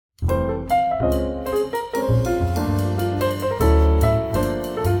This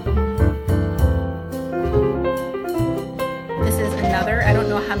is another, I don't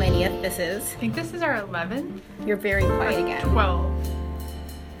know how many this is. I think this is our 11th. You're very quiet again. 12.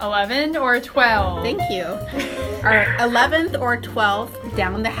 11 or 12? Thank you. Our 11th or 12th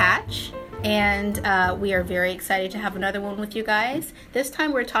Down the Hatch. And we are very excited to have another one with you guys. This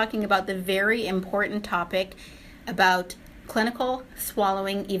time we're talking about the very important topic about clinical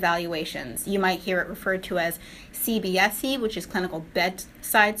swallowing evaluations. You might hear it referred to as CBSE, which is clinical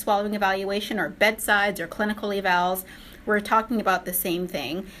bedside swallowing evaluation, or bedsides or clinical evals. We're talking about the same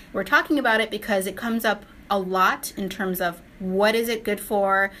thing. We're talking about it because it comes up a lot in terms of what is it good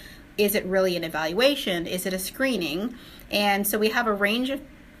for? Is it really an evaluation? Is it a screening? And so we have a range of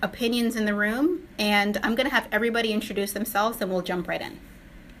opinions in the room, and I'm going to have everybody introduce themselves and we'll jump right in.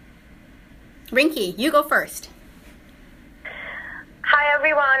 Rinki, you go first. Hi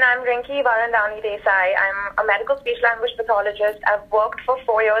everyone, I'm Rinki Varandani Desai. I'm a medical speech language pathologist. I've worked for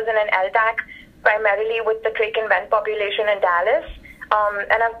 4 years in an LTAC, primarily with the trach and vent population in Dallas.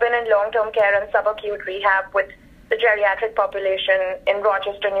 And I've been in long-term care and subacute rehab with the geriatric population in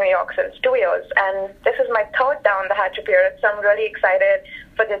Rochester, New York since 2 years. And this is my third Down the Hatch appearance, so I'm really excited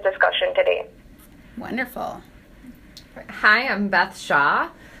for this discussion today. Wonderful. Hi, I'm Beth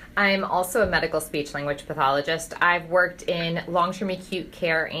Shaw. I'm also a medical speech language pathologist. I've worked in long-term acute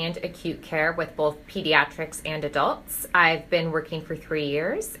care and acute care with both pediatrics and adults. I've been working for 3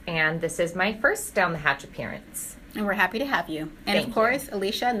 years, and this is my first Down the Hatch appearance. And we're happy to have you. And Thank of course, you.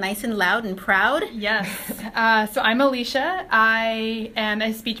 Alicia, nice and loud and proud. Yes. So I'm Alicia. I am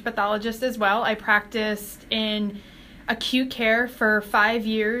a speech pathologist as well. I practiced in acute care for 5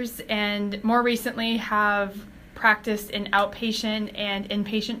 years and more recently have practiced in outpatient and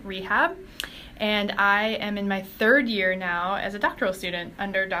inpatient rehab. And I am in my 3rd year now as a doctoral student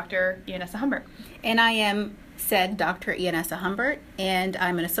under Dr. Ianessa Humbert. And I am said Dr. Ianessa Humbert, and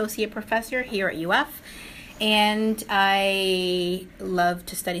I'm an associate professor here at UF. And I love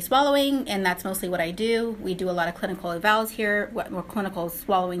to study swallowing, and that's mostly what I do. We do a lot of clinical evals here, or clinical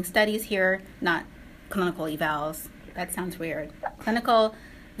swallowing studies here, not clinical evals. That sounds weird. Clinical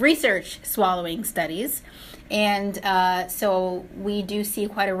research swallowing studies. And so we do see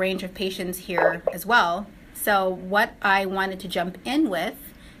quite a range of patients here as well. So what I wanted to jump in with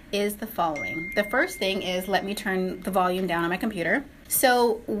is the following. The first thing is, let me turn the volume down on my computer.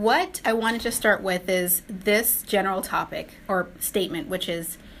 So what I wanted to start with is this general topic or statement, which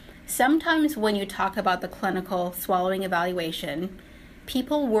is sometimes when you talk about the clinical swallowing evaluation,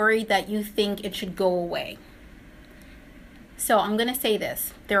 people worry that you think it should go away. So I'm going to say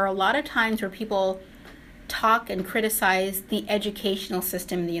this. There are a lot of times where people talk and criticize the educational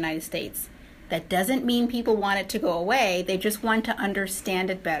system in the United States. That doesn't mean people want it to go away. They just want to understand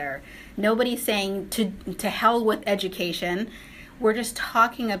it better. Nobody's saying to hell with education. We're just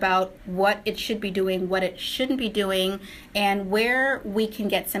talking about what it should be doing, what it shouldn't be doing, and where we can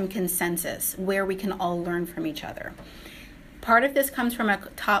get some consensus, where we can all learn from each other. Part of this comes from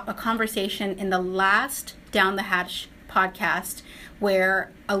a conversation in the last Down the Hatch podcast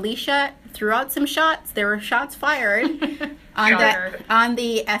where Alicia threw out some shots. There were shots fired on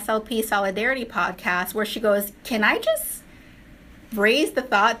the SLP Solidarity podcast where she goes, can I just raise the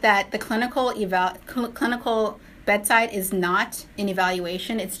thought that the clinical bedside is not an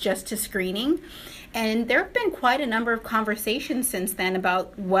evaluation, it's just a screening? And there have been quite a number of conversations since then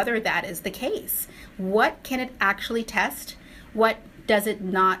about whether that is the case. What can it actually test? What does it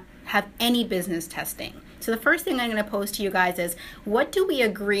not have any business testing? So the first thing I'm going to pose to you guys is, what do we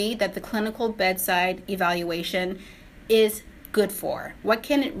agree that the clinical bedside evaluation is good for? What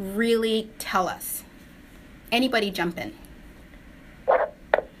can it really tell us? Anybody jump in?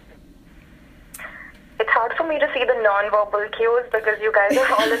 It's hard for me to see the nonverbal cues because you guys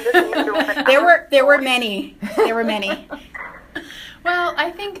are all in the same room. There were many. There were many. Well,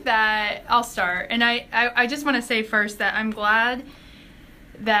 I think that I'll start. And I just want to say first that I'm glad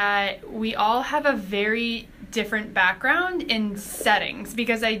that we all have a very different background in settings,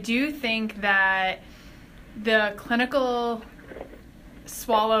 because I do think that the clinical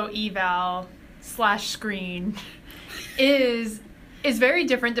swallow eval / screen is very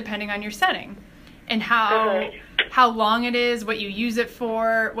different depending on your setting and how long it is, what you use it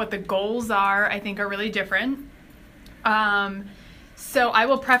for, what the goals are, I think are really different. So I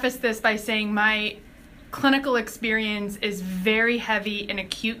will preface this by saying my clinical experience is very heavy in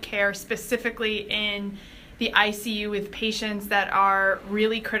acute care, specifically in the ICU with patients that are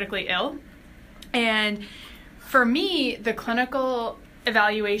really critically ill. And for me, the clinical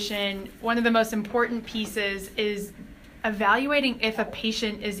evaluation, one of the most important pieces is evaluating if a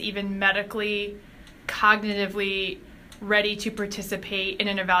patient is even medically, cognitively ready to participate in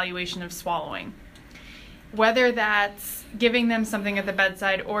an evaluation of swallowing. Whether that's giving them something at the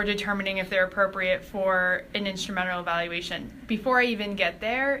bedside or determining if they're appropriate for an instrumental evaluation. Before I even get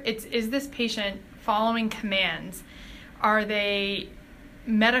there, is this patient following commands? Are they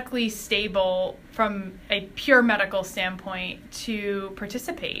medically stable from a pure medical standpoint to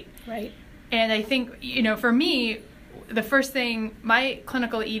participate? Right. And I think, for me, the first thing, my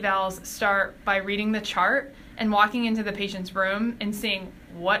clinical evals start by reading the chart and walking into the patient's room and seeing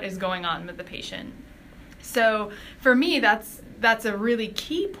what is going on with the patient. So for me, that's a really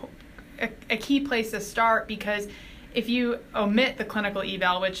key place to start, because if you omit the clinical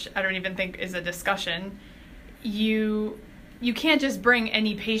eval, which I don't even think is a discussion, you can't just bring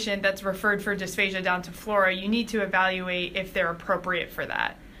any patient that's referred for dysphagia down to Flora. You need to evaluate if they're appropriate for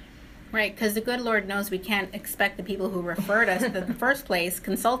that. Right, because the good Lord knows we can't expect the people who referred us in the first place,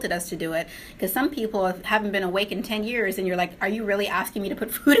 consulted us to do it, because some people haven't been awake in 10 years, and you're like, are you really asking me to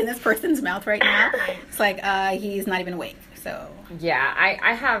put food in this person's mouth right now? It's like, he's not even awake, so. Yeah,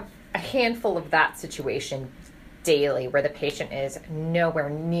 I have a handful of that situation daily where the patient is nowhere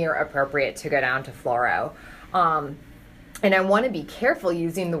near appropriate to go down to fluoro. And I want to be careful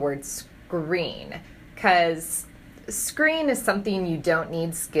using the word screen, because screen is something you don't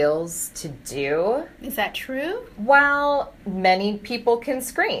need skills to do. Is that true? Well, many people can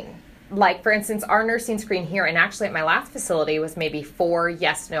screen. Like, for instance, our nursing screen here, and actually at my last facility, was maybe 4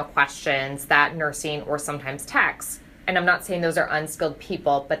 yes-no questions that nursing or sometimes techs. And I'm not saying those are unskilled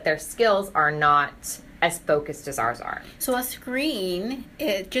people, but their skills are not as focused as ours are. So a screen,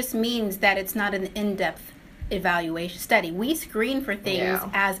 it just means that it's not an in-depth evaluation study. We screen for things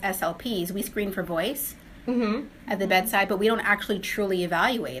as SLPs. We screen for voice at the bedside, but we don't actually truly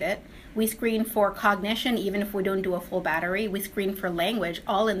evaluate it. We screen for cognition, even if we don't do a full battery. We screen for language,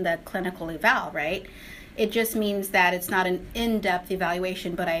 all in the clinical eval, right? It just means that it's not an in-depth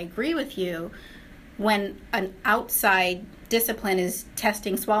evaluation, but I agree with you. When an outside discipline is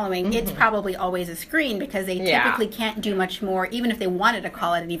testing swallowing, it's probably always a screen, because they typically can't do much more, even if they wanted to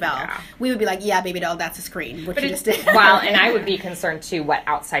call it an eval. We would be like, yeah, baby doll, that's a screen, which you just did. Well, and I would be concerned, too, what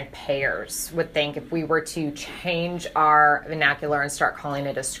outside payers would think if we were to change our vernacular and start calling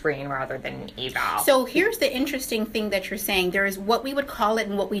it a screen rather than an eval. So here's the interesting thing that you're saying. There is what we would call it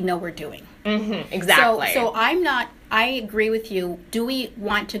and what we know we're doing. Exactly. So I agree with you. Do we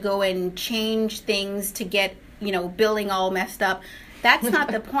want to go and change things to get billing all messed up? That's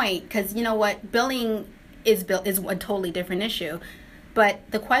not the point, because you know what, billing is a totally different issue.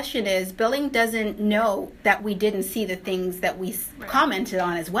 But the question is, billing doesn't know that we didn't see the things that we commented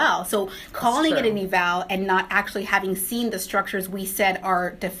on as well. So calling it an eval and not actually having seen the structures we said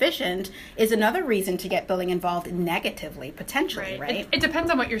are deficient is another reason to get billing involved negatively, potentially, right? It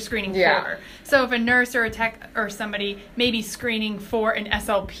depends on what you're screening for. So if a nurse or a tech or somebody may be screening for an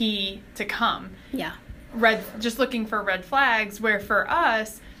SLP to come, just looking for red flags, where for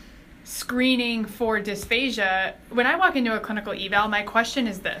us, screening for dysphagia, when I walk into a clinical eval, my question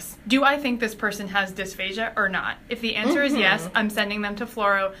is this: do I think this person has dysphagia or not? If the answer is yes, I'm sending them to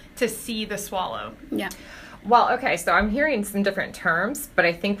fluoro to see the swallow. Well, okay, so I'm hearing some different terms, but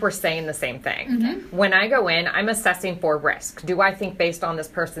I think we're saying the same thing. When I go in, I'm assessing for risk. Do I think, based on this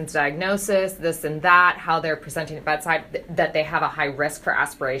person's diagnosis, this and that, how they're presenting at bedside, that they have a high risk for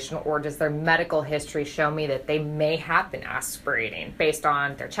aspiration, or does their medical history show me that they may have been aspirating based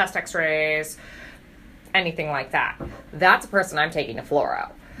on their chest x-rays, anything like that? That's a person I'm taking to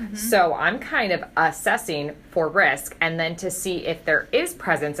fluoro. So I'm kind of assessing for risk, and then to see if there is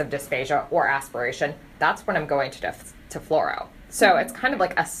presence of dysphagia or aspiration, that's when I'm going to fluoro. So it's kind of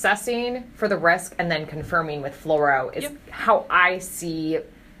like assessing for the risk and then confirming with fluoro is how I see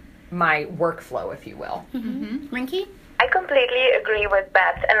my workflow, if you will. Rinky? I completely agree with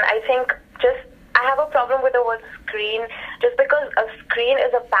Beth, and I think I have a problem with the word screen, just because a screen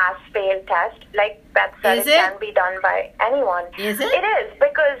is a pass-fail test. Like Beth said, it can be done by anyone. Is it? It is,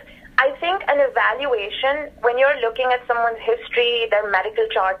 because I think an evaluation, when you're looking at someone's history, their medical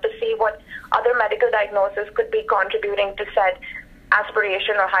chart, to see what other medical diagnosis could be contributing to said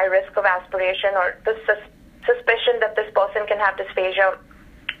aspiration or high risk of aspiration, or the suspicion that this person can have dysphagia,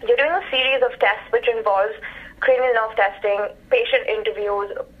 you're doing a series of tests which involves cranial nerve testing, patient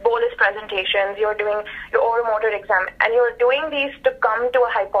interviews, bolus presentations, you're doing your oromotor exam, and you're doing these to come to a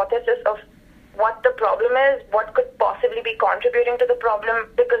hypothesis of what the problem is, what could possibly be contributing to the problem,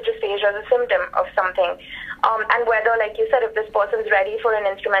 because dysphagia is a symptom of something. And whether, like you said, if this person's ready for an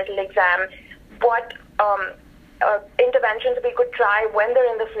instrumental exam, what interventions we could try when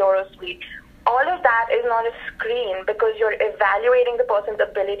they're in the fluoro suite. all of that is not a screen because you're evaluating the person's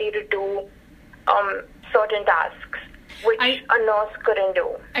ability to do certain tasks, which a nurse couldn't do.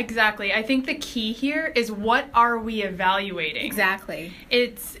 Exactly. I think the key here is, what are we evaluating? Exactly.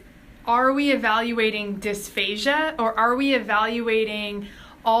 Are we evaluating dysphagia, or are we evaluating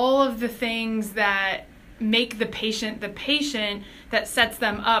all of the things that make the patient that sets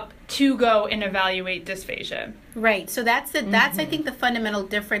them up to go and evaluate dysphagia? Right. So that's I think the fundamental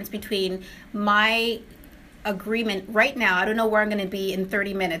difference between my agreement right now. I don't know where I'm going to be in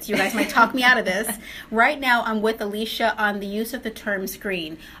 30 minutes. You guys might talk me out of this. Right now, I'm with Alicia on the use of the term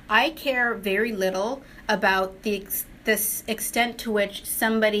screen. I care very little about this extent to which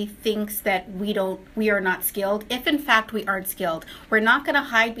somebody thinks that we are not skilled. If in fact we aren't skilled, we're not going to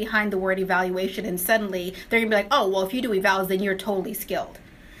hide behind the word evaluation and suddenly they're going to be like, oh, well, if you do evals, then you're totally skilled.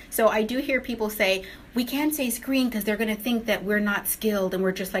 So I do hear people say, we can't say screen because they're going to think that we're not skilled and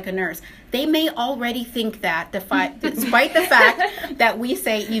we're just like a nurse. They may already think that, despite the fact that we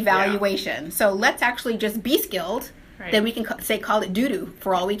say evaluation. Yeah. So let's actually just be skilled. Right. Then we can call it doo-doo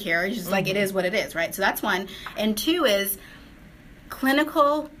for all we care. It's just like it is what it is, right? So that's one. And two is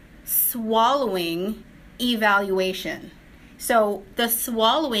clinical swallowing evaluation. So the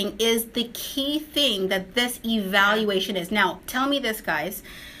swallowing is the key thing that this evaluation is. Now, tell me this, guys.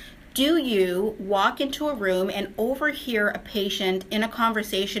 Do you walk into a room and overhear a patient in a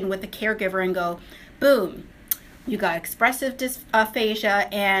conversation with a caregiver and go, boom, you got expressive dysphagia,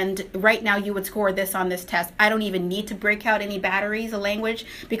 and right now you would score this on this test. I don't even need to break out any batteries of language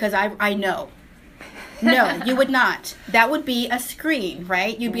because I know. No, you would not. That would be a screen,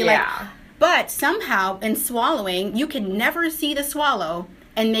 right? You'd be like, but somehow in swallowing, you can never see the swallow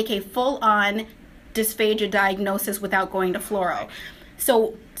and make a full-on dysphagia diagnosis without going to fluoro.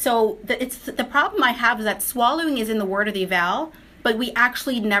 So the problem I have is that swallowing is in the word of the eval, but we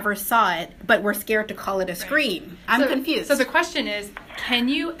actually never saw it, but we're scared to call it a screen. I'm confused. So the question is, can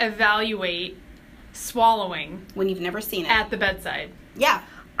you evaluate swallowing when you've never seen it at the bedside? Yeah.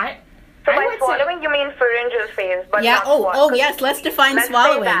 So by swallowing, you mean pharyngeal phase, but not oh yes, let's define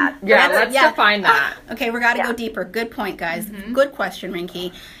swallowing. Let's define that. Okay, we got to go deeper. Good point, guys. Good question,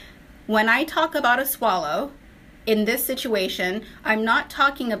 Rinky. When I talk about a swallow, in this situation, I'm not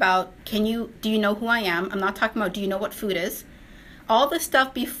talking about do you know who I am? I'm not talking about do you know what food is? All the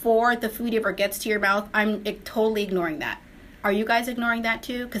stuff before the food ever gets to your mouth, I'm totally ignoring that. Are you guys ignoring that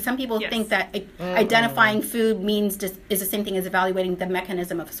too? Because some people think that identifying food is the same thing as evaluating the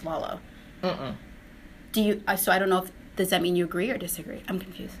mechanism of a swallow. Do you? So I don't know does that mean you agree or disagree? I'm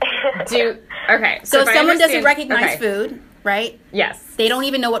confused. Okay. So if someone doesn't recognize food, right? Yes. They don't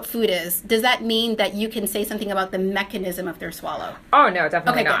even know what food is. Does that mean that you can say something about the mechanism of their swallow? Oh, no,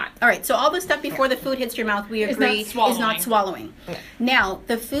 definitely not. Good. All right. So all the stuff before the food hits your mouth, we agree, is not swallowing. Okay. Now,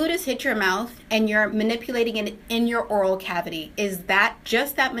 the food has hit your mouth and you're manipulating it in your oral cavity. Is that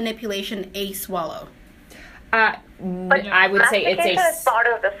just that manipulation a swallow? But I would say it's a part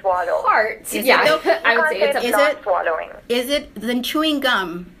of the swallow. Part. I would say it's not swallowing. Is it then chewing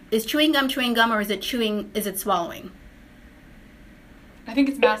gum? Is chewing gum, or is it swallowing? I think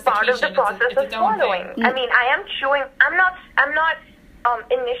it's part of the process of swallowing. I mean, I am chewing. I'm not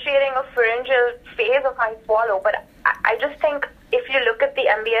initiating a pharyngeal phase of my swallow, but I just think if you look at the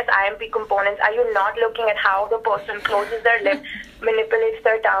MBS IMP components, are you not looking at how the person closes their lip, manipulates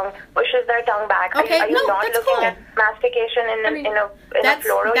their tongue, pushes their tongue back? Are you not looking at mastication in a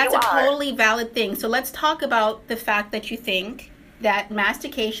fluoro? That's a totally valid thing. So let's talk about the fact that you think that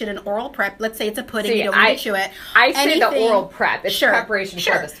mastication and oral prep, let's say it's a pudding, you don't need to chew it. I say the oral prep. It's preparation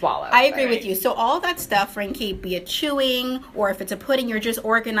for the swallow. I agree with you. So all that stuff, Rinky, be it chewing or if it's a pudding, you're just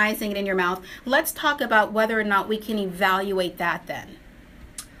organizing it in your mouth. Let's talk about whether or not we can evaluate that then.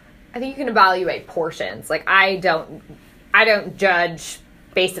 I think you can evaluate portions. Like I don't judge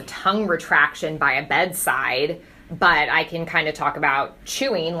base of tongue retraction by a bedside, but I can kind of talk about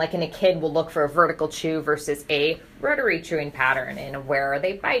chewing, like in a kid will look for a vertical chew versus a rotary chewing pattern, and where are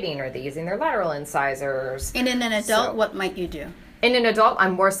they biting? Are they using their lateral incisors? And in an adult, what might you do? In an adult,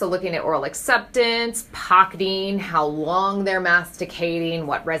 I'm more so looking at oral acceptance, pocketing, how long they're masticating,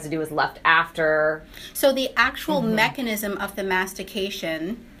 what residue is left after. So the actual mechanism of the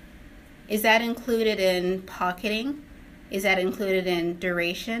mastication, is that included in pocketing? Is that included in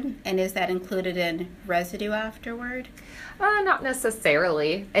duration? And is that included in residue afterward? Not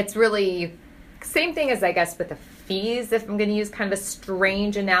necessarily. It's really same thing as I guess with the fees, if I'm going to use kind of a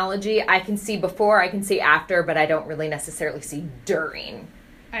strange analogy. I can see before, I can see after, but I don't really necessarily see during.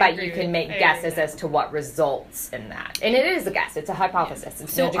 but you can make guesses as to what results in that. And it is a guess. It's a hypothesis.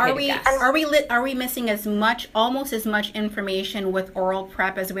 It's an educated guess. Are we missing almost as much information with oral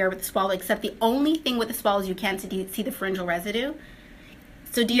prep as we are with the swallow, except the only thing with the swallow is you can't see the pharyngeal residue?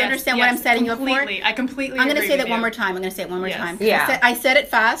 So do you understand what I'm setting you up for? I completely I'm going to agree say that with one you. more time. I'm going to say it one more time. Yeah. I said it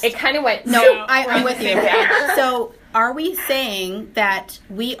fast. It kind of went... No, I'm with you. So are we saying that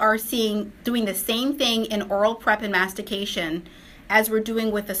we are doing the same thing in oral prep and mastication as we're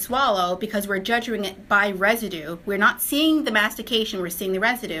doing with the swallow, because we're judging it by residue? We're not seeing the mastication, we're seeing the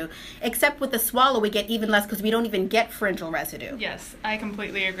residue. Except with the swallow, we get even less because we don't even get pharyngeal residue. Yes, I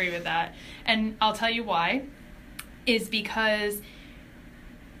completely agree with that. And I'll tell you why. Is because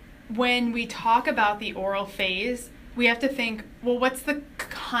when we talk about the oral phase, we have to think, well, what's the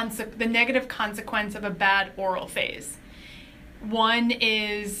negative consequence of a bad oral phase? One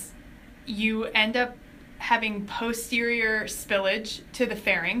is you end up having posterior spillage to the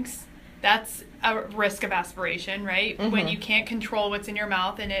pharynx. That's a risk of aspiration, right? Mm-hmm. When you can't control what's in your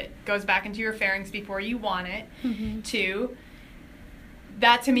mouth and it goes back into your pharynx before you want it to.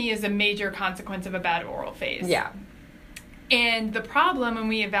 That to me is a major consequence of a bad oral phase. Yeah. And the problem when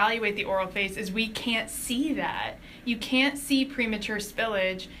we evaluate the oral phase is we can't see that. You can't see premature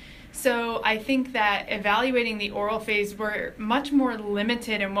spillage. So I think that evaluating the oral phase, we're much more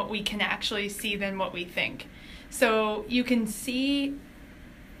limited in what we can actually see than what we think. So you can see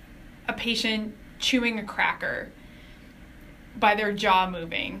a patient chewing a cracker by their jaw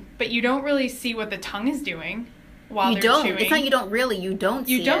moving, but you don't really see what the tongue is doing while they're chewing. It's not you don't really. You don't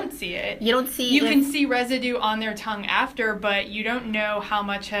see it. You don't see it. You don't see You can see residue on their tongue after, but you don't know how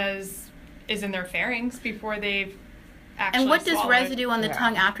much is in their pharynx before they've actually And what does swallowed. residue on the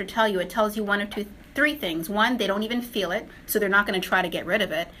tongue after tell you? It tells you one of three things. One, they don't even feel it, so they're not going to try to get rid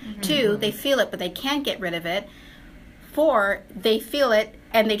of it. Mm-hmm. Two, they feel it, but they can't get rid of it. 4, they feel it,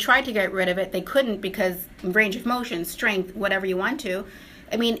 and they tried to get rid of it. They couldn't because range of motion, strength, whatever you want to.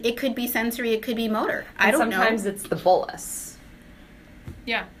 I mean, it could be sensory, it could be motor. I don't know. Sometimes it's the bolus.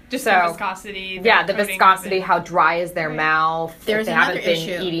 Yeah, just the viscosity. The viscosity, how dry is their mouth. There's if they another haven't been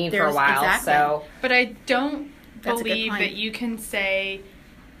issue. eating for a while. Exactly. So, but I don't That's believe that you can say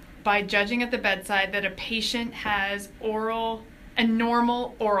by judging at the bedside that a patient has a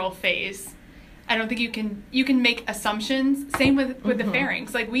normal oral phase. I don't think you can make assumptions. Same with the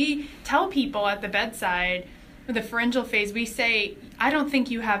pharynx. Like we tell people at the bedside with the pharyngeal phase, we say, I don't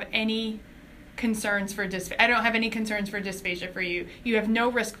think you have any concerns for I don't have any concerns for dysphagia for you. You have no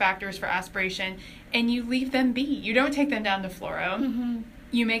risk factors for aspiration, and you leave them be. You don't take them down to fluoro. Mm-hmm.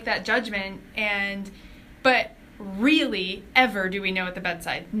 You make that judgment, but really, ever do we know at the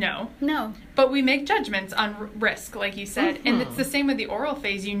bedside? No. But we make judgments on risk, like you said. Mm-hmm. And it's the same with the oral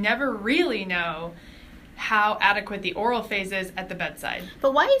phase. You never really know how adequate the oral phase is at the bedside.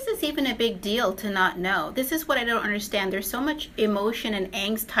 But why is this even a big deal to not know? This is what I don't understand. There's so much emotion and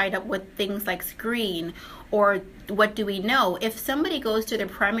angst tied up with things like screen or what do we know? If somebody goes to their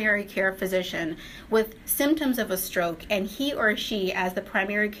primary care physician with symptoms of a stroke and he or she, as the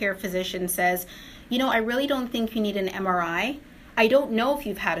primary care physician, says, I really don't think you need an MRI. I don't know if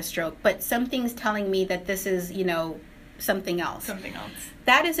you've had a stroke, but something's telling me that this is, something else.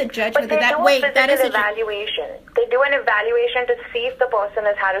 That is a judgment. But that is an evaluation. They do an evaluation to see if the person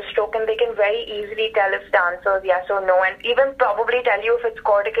has had a stroke, and they can very easily tell if the answer is yes or no, and even probably tell you if it's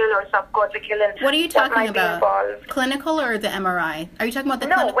cortical or subcortical. And what are you talking about? Clinical or the MRI? Are you talking about the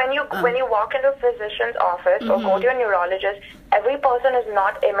clinical? No, when you walk into a physician's office or go to a neurologist, every person is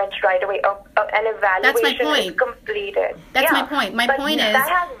not imaged right away. An evaluation is completed. That's my point. My point is that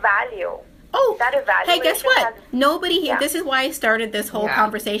has value. Oh, that evaluation. Hey, guess what? Nobody here. This is why I started this whole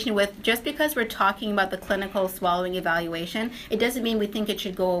conversation with just because we're talking about the clinical swallowing evaluation, it doesn't mean we think it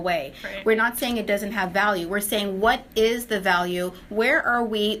should go away. Right. We're not saying it doesn't have value. We're saying what is the value? Where are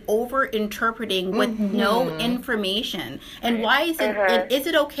we over-interpreting with no information? And why is is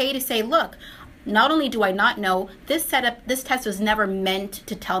it okay to say, look, not only do I not know, this test was never meant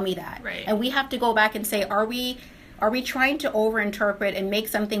to tell me that. Right. And we have to go back and say, are we trying to overinterpret and make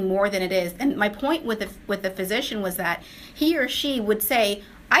something more than it is? And my point with the physician was that he or she would say,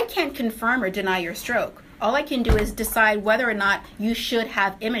 I can't confirm or deny your stroke. All I can do is decide whether or not you should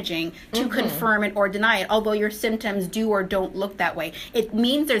have imaging to confirm it or deny it, although your symptoms do or don't look that way. It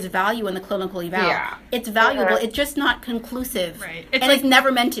means there's value in the clinical eval. Yeah. It's valuable. It's just not conclusive. Right. It's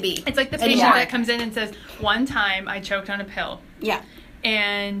never meant to be. It's like the patient that comes in and says, one time I choked on a pill. Yeah.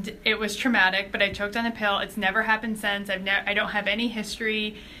 And it was traumatic, but I choked on a pill. It's never happened since. I don't have any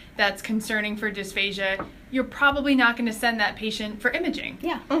history that's concerning for dysphagia. You're probably not going to send that patient for imaging.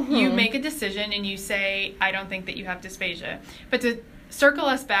 Yeah. You make a decision and you say, I don't think that you have dysphagia. But to circle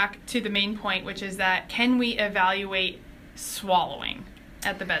us back to the main point, which is that can we evaluate swallowing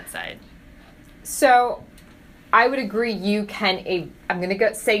at the bedside? So I would agree you can, I'm going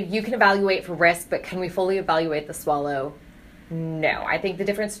to say you can evaluate for risk, but can we fully evaluate the swallow? No. I think the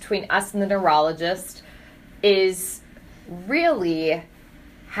difference between us and the neurologist is really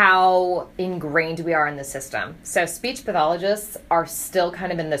how ingrained we are in the system. So speech pathologists are still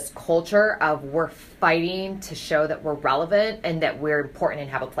kind of in this culture of we're fighting to show that we're relevant and that we're important and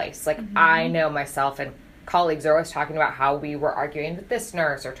have a place. Like I know myself and colleagues are always talking about how we were arguing with this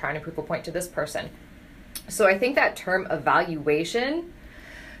nurse or trying to prove a point to this person. So I think that term evaluation,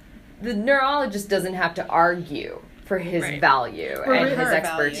 the neurologist doesn't have to argue for his value and his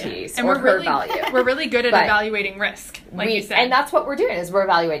expertise and or we're her really, value. We're really good at evaluating risk, like you said. And that's what we're doing is we're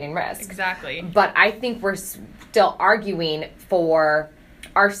evaluating risk. Exactly. But I think we're still arguing for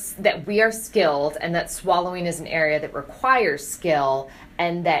that we are skilled and that swallowing is an area that requires skill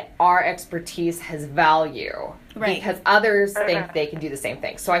and that our expertise has value. Right. Because others think they can do the same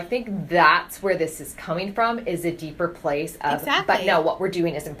thing. So I think that's where this is coming from, is a deeper place of, but no, what we're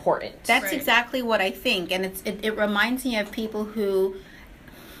doing is important. That's exactly what I think. And it reminds me of people who,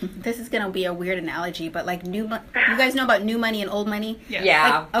 this is going to be a weird analogy, but like you guys know about new money and old money? Yes.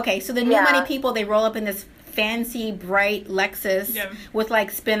 Yeah. Like, okay, so the new money people, they roll up in this fancy, bright Lexus with like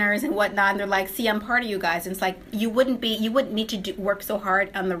spinners and whatnot, and they're like, "See, I'm part of you guys." And it's like you wouldn't need to work so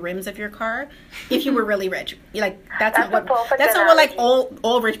hard on the rims of your car if you were really rich. That's not what like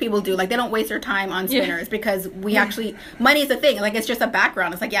old rich people do. Like they don't waste their time on spinners because we actually money is a thing. Like it's just a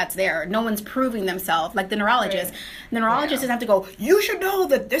background. It's like it's there. No one's proving themselves. Like the neurologist. The neurologist doesn't have to go, "You should know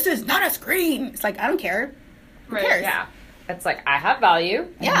that this is not a screen." It's like I don't care. Who cares? Yeah. It's like I have value.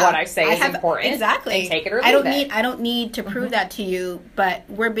 Yeah. What I say is important. Exactly. And take it or leave it. I don't need to prove that to you, but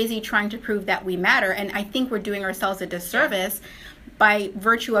we're busy trying to prove that we matter, and I think we're doing ourselves a disservice by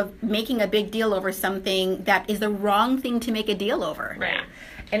virtue of making a big deal over something that is the wrong thing to make a deal over. Right.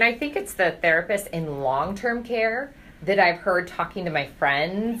 And I think it's the therapists in long-term care that I've heard talking to my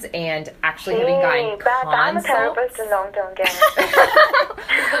friends and actually having gotten consults. I'm a therapist in long-term care.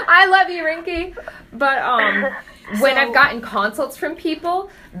 I love you, Rinky. But when I've gotten consults from people,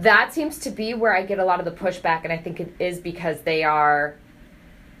 that seems to be where I get a lot of the pushback, and I think it is because they are,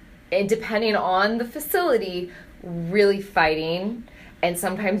 and depending on the facility, really fighting and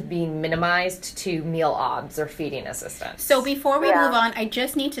sometimes being minimized to meal obs or feeding assistants. So before we move on, I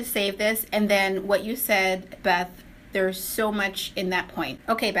just need to save this, and then what you said, Beth, there's so much in that point.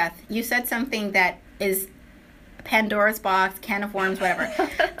 Okay, Beth, you said something that is Pandora's box, can of worms, whatever.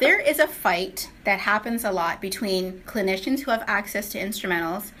 There is a fight that happens a lot between clinicians who have access to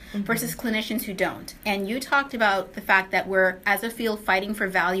instrumentals versus clinicians who don't. And you talked about the fact that we're, as a field, fighting for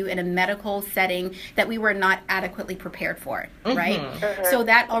value in a medical setting that we were not adequately prepared for, right? So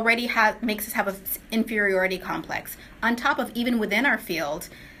that already makes us have an inferiority complex. On top of, even within our field,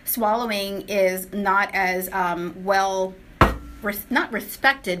 swallowing is not as not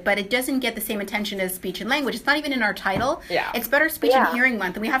respected, but it doesn't get the same attention as speech and language. It's not even in our title. Yeah. It's Better Speech and Hearing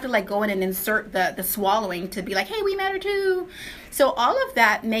Month, and we have to like go in and insert the swallowing to be like, hey, we matter too. So all of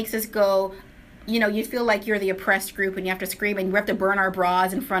that makes us go, you feel like you're the oppressed group and you have to scream and we have to burn our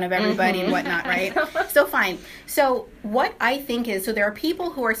bras in front of everybody and whatnot, right? So fine. So what I think is, so there are people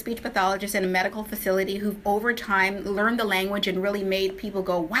who are speech pathologists in a medical facility who've over time learned the language and really made people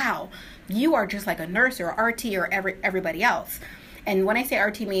go, wow, you are just like a nurse or RT or everybody else. And when I say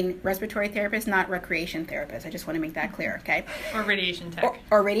RT, I mean respiratory therapist, not recreation therapist. I just want to make that clear, okay? Or radiation tech.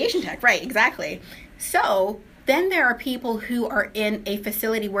 Or radiation tech, right, exactly. So then there are people who are in a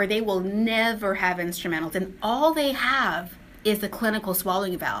facility where they will never have instrumentals, and all they have is the clinical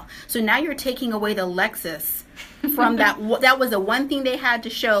swallowing valve. So now you're taking away the Lexus from that. That was the one thing they had to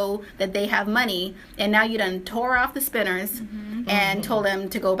show that they have money, and now you done tore off the spinners and told them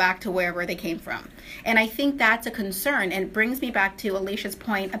to go back to wherever they came from. And I think that's a concern, and it brings me back to Alicia's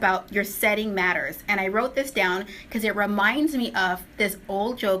point about your setting matters. And I wrote this down because it reminds me of this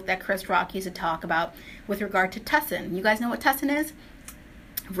old joke that Chris Rock used to talk about with regard to Tussin. You guys know what Tussin is?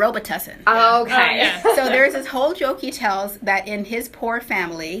 Robitussin. Okay. So there's this whole joke he tells that in his poor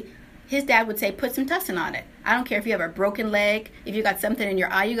family, his dad would say, put some Tussin on it. I don't care if you have a broken leg, if you got something in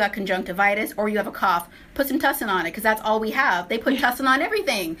your eye, you got conjunctivitis, or you have a cough, put some Tussin on it, because that's all we have. They put Tussin on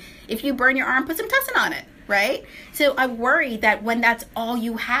everything. If you burn your arm, put some Tussin on it, right? So I worry that when that's all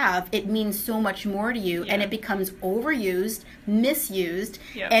you have, it means so much more to you, and it becomes overused, misused,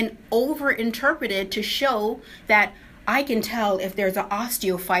 and overinterpreted to show that I can tell if there's an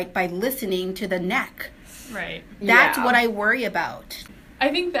osteophyte by listening to the neck. Right. That's what I worry about. I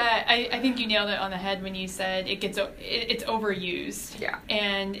think you nailed it on the head when you said it's overused. Yeah.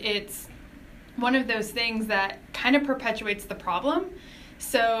 And it's one of those things that kind of perpetuates the problem.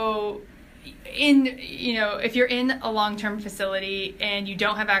 So if you're in a long-term facility and you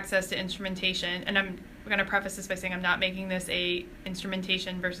don't have access to instrumentation, and I'm going to preface this by saying I'm not making this a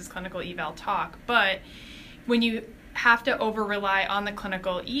instrumentation versus clinical eval talk, but when you have to over-rely on the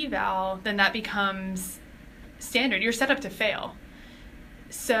clinical eval, then that becomes standard. You're set up to fail.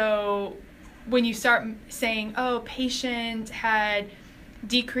 So when you start saying, oh, patient had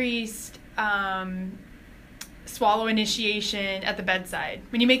decreased swallow initiation at the bedside,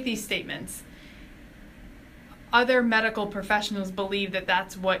 when you make these statements, other medical professionals believe that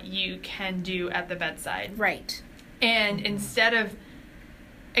that's what you can do at the bedside. Right. And instead of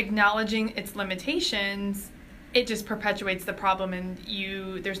acknowledging its limitations, it just perpetuates the problem, and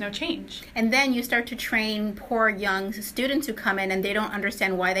there's no change. And then you start to train poor young students who come in and they don't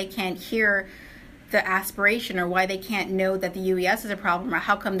understand why they can't hear the aspiration or why they can't know that the UES is a problem, or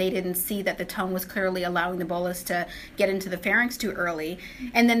how come they didn't see that the tongue was clearly allowing the bolus to get into the pharynx too early.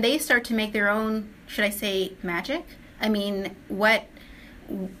 And then they start to make their own, should I say, magic? I mean,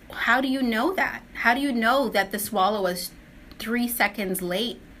 how do you know that? How do you know that the swallow was 3 seconds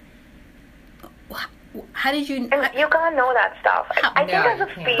late? How did you? And you can't know that stuff. I think as a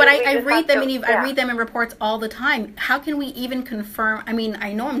field, but I read them I read them in reports all the time. How can we even confirm? I mean,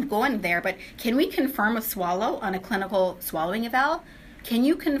 I know I'm going there, but can we confirm a swallow on a clinical swallowing eval? Can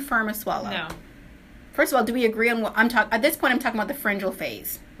you confirm a swallow? No. First of all, do we agree on what I'm talking? At this point, I'm talking about the pharyngeal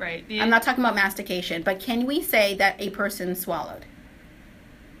phase. Right. I'm not talking about mastication, but can we say that a person swallowed?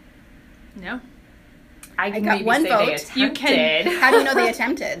 No. I got one vote. You can. How do you know they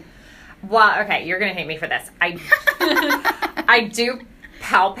attempted? Well, okay, you're going to hate me for this. I do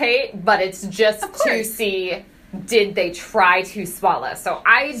palpate, but it's just to see, did they try to swallow? So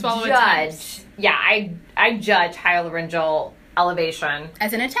I judge hyolaryngeal elevation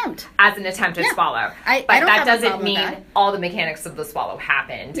as an attempt. As an attempted swallow. But that doesn't mean all the mechanics of the swallow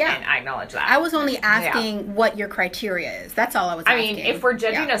happened, and I acknowledge that. I was only asking what your criteria is. That's all I was asking. I mean, if we're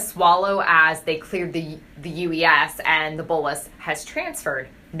judging a swallow as they cleared the UES and the bolus has transferred,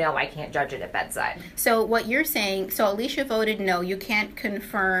 no, I can't judge it at bedside. So what you're saying, so Alicia voted no, you can't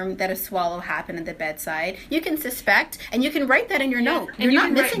confirm that a swallow happened at the bedside. You can suspect, and you can write that in your note. You're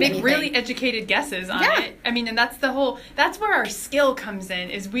not missing anything. Make really educated guesses on it. I mean, and that's where our skill comes in,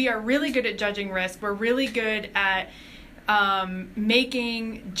 is we are really good at judging risk. We're really good at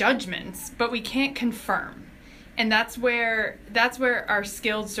making judgments, but we can't confirm. And that's where our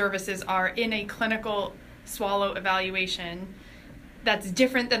skilled services are in a clinical swallow evaluation. That's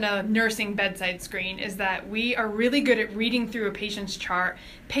different than a nursing bedside screen, is that we are really good at reading through a patient's chart,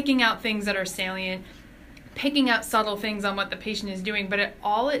 picking out things that are salient, picking out subtle things on what the patient is doing, but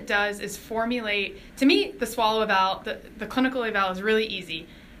all it does is formulate. To me, the swallow eval, the clinical eval is really easy.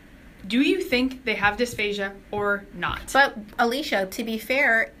 Do you think they have dysphagia or not? But Alicia, to be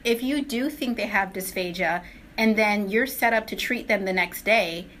fair, if you do think they have dysphagia and then you're set up to treat them the next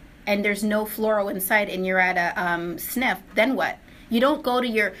day and there's no fluoro inside and you're at a sniff, then what? You don't go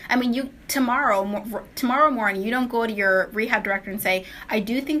to tomorrow morning, you don't go to your rehab director and say, I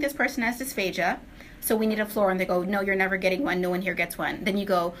do think this person has dysphagia, so we need a fluoro. And they go, no, you're never getting one. No one here gets one. Then you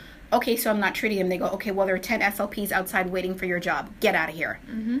go, okay, so I'm not treating them. They go, okay, well, there are 10 SLPs outside waiting for your job. Get out of here.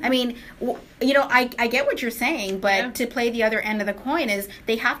 Mm-hmm. I mean, I get what you're saying, but to play the other end of the coin is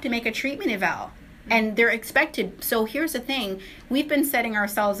they have to make a treatment eval. And they're expected. So here's the thing. We've been setting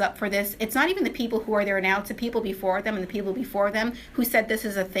ourselves up for this. It's not even the people who are there now. It's the people before them and the people before them who said this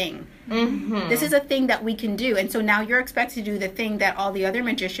is a thing. Mm-hmm. This is a thing that we can do. And so now you're expected to do the thing that all the other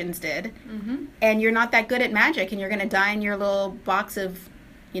magicians did. Mm-hmm. And you're not that good at magic. And you're going to die in your little box of,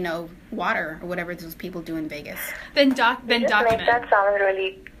 water or whatever those people do in Vegas. Then document. Make that sound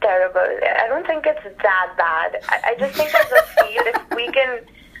really terrible. I don't think it's that bad. I just think as a field, if we can...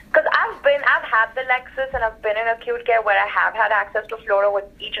 Because I've had the Lexus and I've been in acute care where I have had access to fluoro with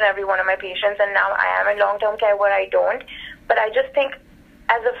each and every one of my patients, and now I am in long-term care where I don't. But I just think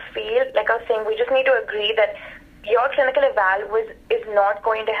as a field, like I was saying, we just need to agree that your clinical eval is not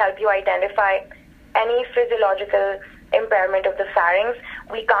going to help you identify any physiological impairment of the pharynx.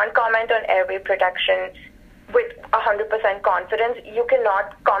 We can't comment on airway protection with 100% confidence. You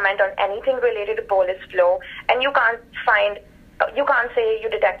cannot comment on anything related to bolus flow, and you can't say you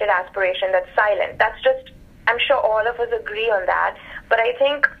detected aspiration that's silent. That's just, I'm sure all of us agree on that. But I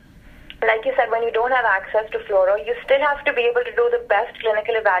think, like you said, when you don't have access to fluoro, you still have to be able to do the best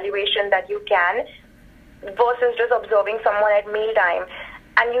clinical evaluation that you can versus just observing someone at mealtime.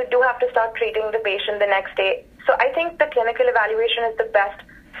 And you do have to start treating the patient the next day So I think the clinical evaluation is the best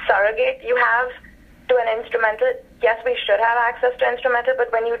surrogate you have to an instrumental. Yes, we should have access to instrumental,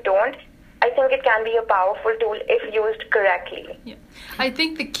 but when you don't, I think it can be a powerful tool if used correctly. Yeah. I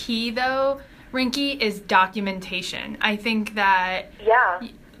think the key, though, Rinky, is documentation. I think that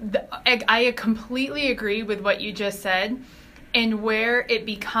I completely agree with what you just said, and where it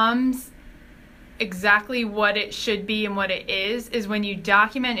becomes exactly what it should be and what it is when you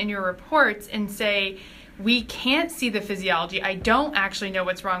document in your reports and say, we can't see the physiology. I don't actually know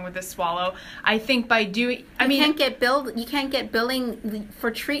what's wrong with the swallow. I think by doing, you can't get billing for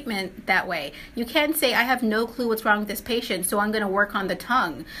treatment that way. You can't say, I have no clue what's wrong with this patient, so I'm going to work on the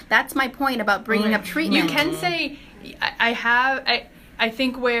tongue. That's my point about bringing up treatment. You can say, I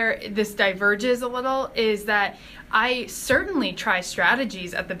think where this diverges a little is that I certainly try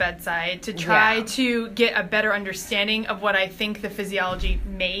strategies at the bedside to try to get a better understanding of what I think the physiology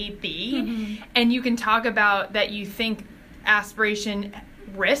may be. Mm-hmm. And you can talk about that you think aspiration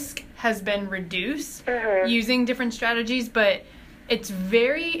risk has been reduced using different strategies, but it's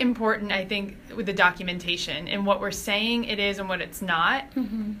very important, I think, with the documentation and what we're saying it is and what it's not.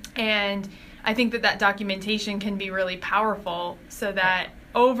 Mm-hmm. And I think that documentation can be really powerful so that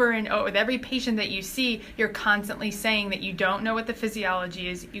over and over with every patient that you see, you're constantly saying that you don't know what the physiology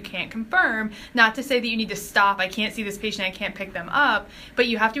is, you can't confirm. Not to say that you need to stop, I can't see this patient, I can't pick them up, but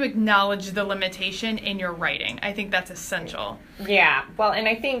you have to acknowledge the limitation in your writing. I think that's essential. Yeah, well, and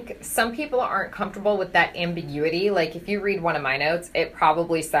I think some people aren't comfortable with that ambiguity. Like, if you read one of my notes, it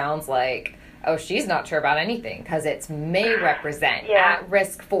probably sounds like, oh, she's not sure about anything, because it's may represent, at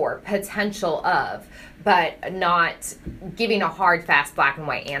risk for, potential of, but not giving a hard, fast, black and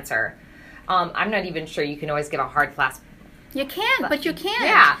white answer. I'm not even sure you can always give a hard, fast. You can, but you can't.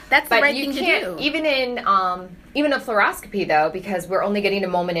 Yeah, that's the right thing to do. Even in even a fluoroscopy, though, because we're only getting a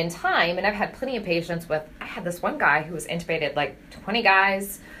moment in time, and I've had plenty of patients with. I had this one guy who was intubated like 20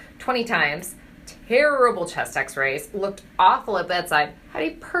 times. Terrible chest x-rays, looked awful at bedside, had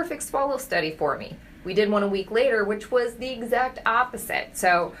a perfect swallow study for me. We did one a week later, which was the exact opposite.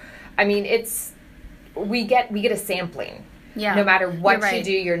 So, I mean, we get a sampling. Yeah. No matter what you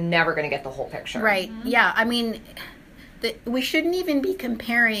do, you're never going to get the whole picture. Right. Mm-hmm. Yeah. I mean, we shouldn't even be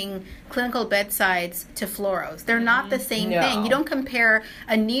comparing clinical bedsides to fluoros. They're not the same thing. You don't compare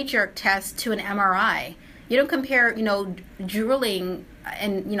a knee-jerk test to an MRI. You don't compare, drooling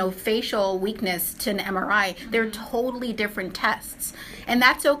and, facial weakness to an MRI. They're totally different tests. And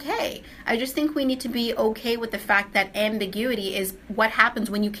that's okay. I just think we need to be okay with the fact that ambiguity is what happens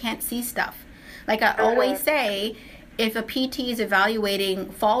when you can't see stuff. Like I always say, if a PT is evaluating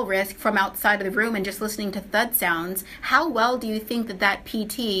fall risk from outside of the room and just listening to thud sounds, how well do you think that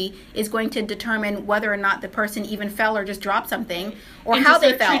PT is going to determine whether or not the person even fell or just dropped something, or and how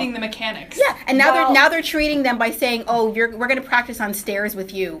they fell? Treating the mechanics. Yeah, and now they're treating them by saying, "Oh, we're going to practice on stairs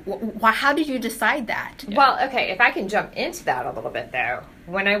with you." How did you decide that? Yeah. Well, okay, if I can jump into that a little bit though,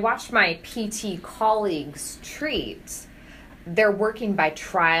 when I watch my PT colleagues treat, they're working by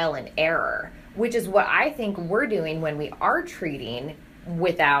trial and error, which is what I think we're doing when we are treating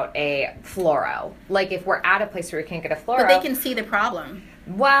without a fluoro. Like if we're at a place where we can't get a fluoro. But they can see the problem.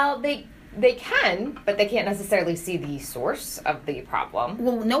 Well, they can, but they can't necessarily see the source of the problem.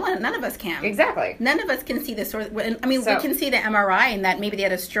 Well, none of us can. Exactly. None of us can see the source. I mean, we can see the MRI and that maybe they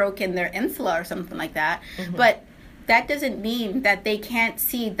had a stroke in their insula or something like that. Mm-hmm. But that doesn't mean that they can't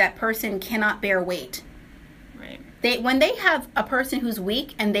see that person cannot bear weight. When they have a person who's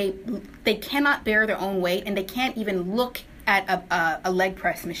weak and they cannot bear their own weight and they can't even look at a leg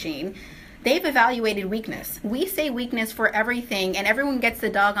press machine, they've evaluated weakness. We say weakness for everything, and everyone gets the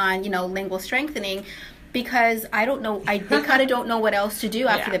doggone, lingual strengthening, because they kind of don't know what else to do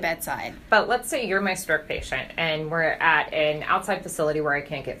after the bedside. But let's say you're my stroke patient and we're at an outside facility where I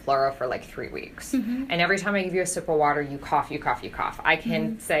can't get fluoro for like 3 weeks. Mm-hmm. And every time I give you a sip of water, you cough. I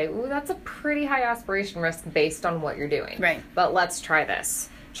can say, ooh, that's a pretty high aspiration risk based on what you're doing. Right. But let's try this.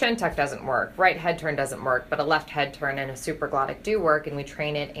 Chin tuck doesn't work. Right head turn doesn't work. But a left head turn and a supraglottic do work, and we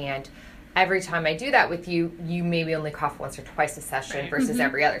train it, and every time I do that with you, you maybe only cough once or twice a session versus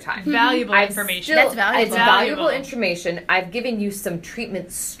every other time. Valuable information. That's valuable. It's valuable information. I've given you some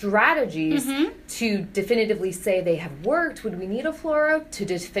treatment strategies to definitively say they have worked. Would we need a fluoro? To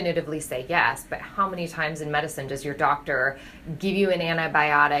definitively say yes. But how many times in medicine does your doctor give you an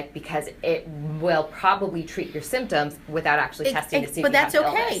antibiotic because it will probably treat your symptoms without actually testing to see if you have illness?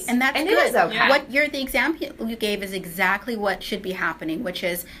 But that's okay. And that's good. It is okay. The example you gave is exactly what should be happening, which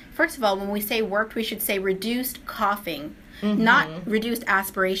is, first of all, when we say worked, we should say reduced coughing, not reduced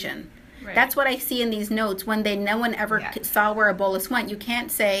aspiration. Right. That's what I see in these notes when no one ever saw where a bolus went. You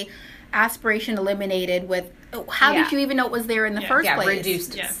can't say aspiration eliminated with, how did you even know it was there in the first place?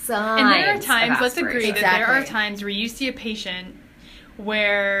 Reduced signs. And there are times, let's agree, that there are Exactly. times where you see a patient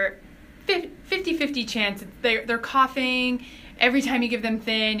where 50-50 chance they're coughing every time you give them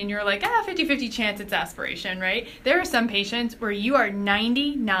thin, and you're like, 50-50 chance it's aspiration, right? There are some patients where you are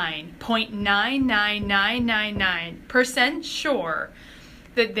 99.99999% sure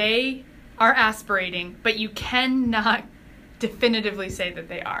that they are aspirating, but you cannot definitively say that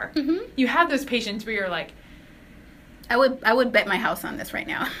they are. Mm-hmm. You have those patients where you're like, I would bet my house on this right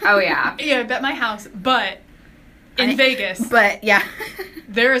now. Oh, yeah. yeah, bet my house, but in Vegas, But yeah,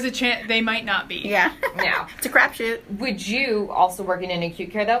 there is a chance they might not be. yeah, Now, it's a crapshoot. would you, also working in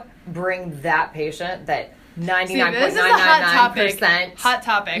acute care, though, bring that patient that See, this is a hot topic. 99.999% Hot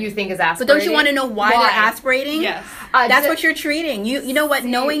topic. you think is aspirating? But don't you want to know why they're aspirating? Yes. That's what you're treating. You know what?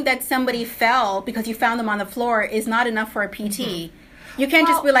 Knowing that somebody fell because you found them on the floor is not enough for a PT. You can't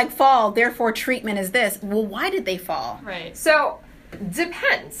just be like, fall, therefore treatment is this. Well, why did they fall? Right. So,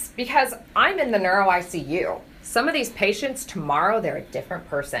 depends, because I'm in the neuro ICU. Some of these patients tomorrow, they're a different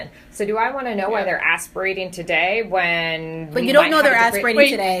person. So do I want to know why they're aspirating today when... But you don't know they're aspirating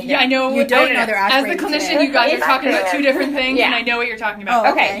today. Yeah, I know. You don't I- know they're As aspirating the clinician, today. you guys are talking about two different things, Yeah. and I know what you're talking about.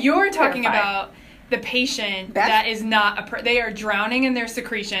 Oh, okay. You're talking Clarify. about the patient Beth? that is not they are drowning in their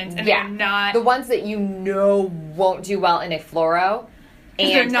secretions, and they're not... The ones that you know won't do well in a fluoro,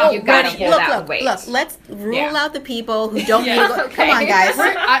 They're and not you gotta ready. hold out weight. Look, let's rule Yeah. out the people who don't Yeah. need to go. Okay. Come on, guys.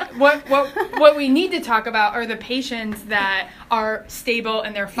 What we need to talk about are the patients that are stable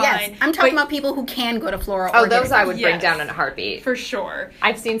and they're fine. Yes, I'm talking But- about people who can go to fluoro. Oh, or those get- I would bring Yes. down in a heartbeat. for sure.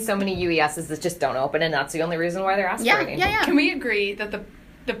 I've seen so many UESs that just don't open, and that's the only reason why they're Yeah, aspirating. yeah. Can we agree that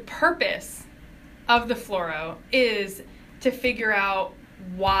the purpose of the fluoro is to figure out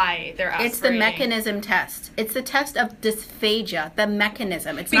why they're aspirating? It's the mechanism test. It's the test of dysphagia, the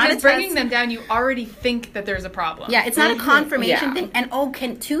mechanism. It's Because not a bringing test. them down, you already think that there's a problem. Yeah, it's not a confirmation Yeah. thing.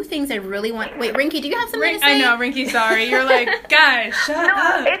 And two things I really want. Wait, Rinky, do you have something to say? I know, Rinky, sorry. You're like, guys, shut No,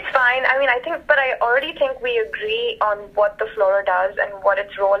 up. it's fine. I mean, I already think we agree on what the fluoro does and what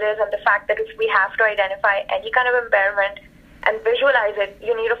its role is, and the fact that if we have to identify any kind of impairment and visualize it,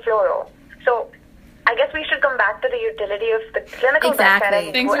 you need a fluoro. So I guess we should come back to the utility of the clinical Exactly.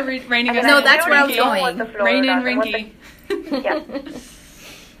 benefit. Thanks for reining us No, in. that's where I was Rinky. going. What the fluoro Rein in, does and what Rinky. Yeah.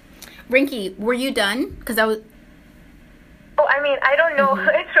 Rinky, were you done? Because I was. Oh, I mean, I don't know.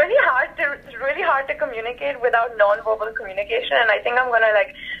 It's really hard to communicate without non-verbal communication, and I think I'm gonna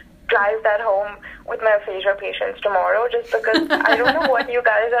drive that home with my aphasia patients tomorrow, just because I don't know what you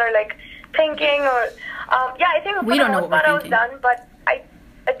guys are thinking or. I think for We the don't know most what we're part I was thinking. done, but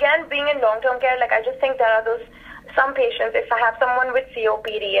again, being in long-term care, I just think there are some patients. If I have someone with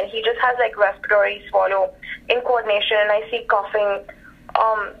COPD and he just has respiratory swallow in coordination, and I see coughing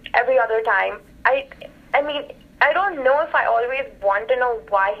every other time, I mean, I don't know if I always want to know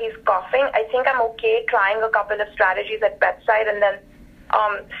why he's coughing. I think I'm okay trying a couple of strategies at bedside and then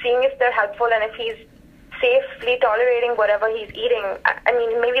seeing if they're helpful and if he's safely tolerating whatever he's eating. I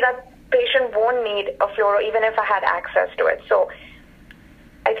mean, maybe that patient won't need a fluoro even if I had access to it. So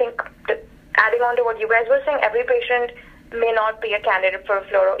I think adding on to what you guys were saying, every patient may not be a candidate for a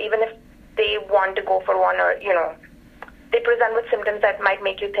fluoro, even if they want to go for one, or they present with symptoms that might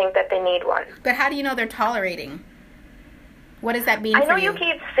make you think that they need one. But how do you know they're tolerating? What does that mean I for know you? you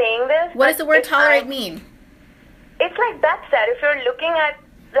keep saying this. What but does the word if tolerate mean? It's like Beth said, if you're looking at,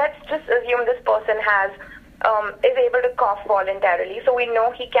 let's just assume this person is able to cough voluntarily, so we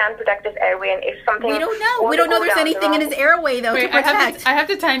know he can protect his airway, and if something We don't know. were We to don't know go there's down the anything in wrong- his airway, though, Wait, to protect. I have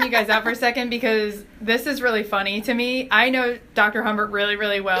to time you guys out for a second because this is really funny to me. I know Dr. Humbert really,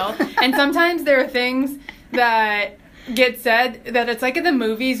 really well. And sometimes there are things that get said that it's like in the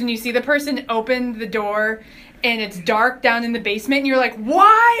movies when you see the person open the door and it's dark down in the basement and you're like,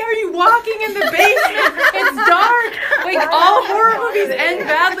 why are you walking in the basement? It's dark. All horror movies end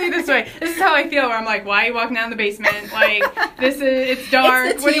badly this way. This is how I feel where I'm like, why are you walking down the basement? It's dark. It's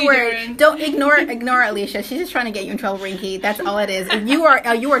the What are T you word. doing? Don't ignore Alicia. She's just trying to get you in trouble, Rinky. That's all it is. You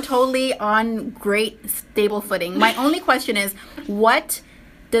are totally on great stable footing. My only question is, what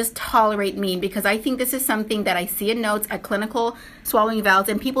does tolerate mean? Because I think this is something that I see in notes at clinical swallowing valves,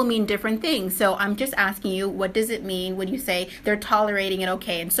 and people mean different things. So I'm just asking you, what does it mean when you say they're tolerating it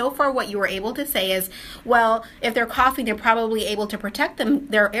okay? And so far what you were able to say is, well, if they're coughing, they're probably able to protect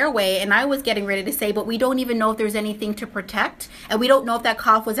their airway. And I was getting ready to say, but we don't even know if there's anything to protect, and we don't know if that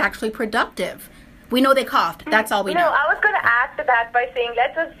cough was actually productive. We know they coughed. That's all we know. No, I was going to add to that by saying,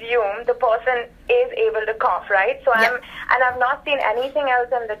 let's assume the person is able to cough, right? So Yep. I've not seen anything else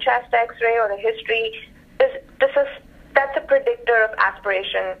in the chest X-ray or the history. That's a predictor of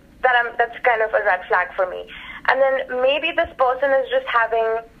aspiration that's kind of a red flag for me. And then maybe this person is just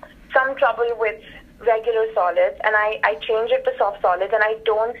having some trouble with regular solids, and I change it to soft solids, and I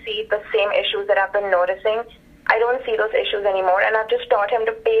don't see the same issues that I've been noticing. I don't see those issues anymore, and I've just taught him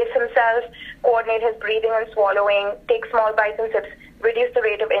to pace himself, coordinate his breathing and swallowing, take small bites and sips, reduce the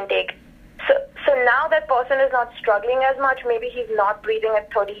rate of intake. So now that person is not struggling as much. Maybe he's not breathing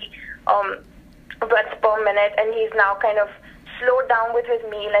at 30 breaths per minute, and he's now kind of slowed down with his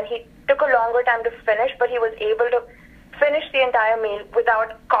meal, and he took a longer time to finish, but he was able to finish the entire meal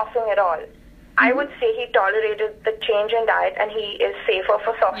without coughing at all. I would say he tolerated the change in diet, and he is safer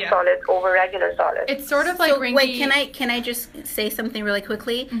for soft solids over regular solids. It's sort of like Rinky. Wait, can I just say something really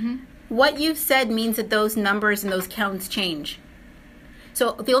quickly? What you've said means that those numbers and those counts change.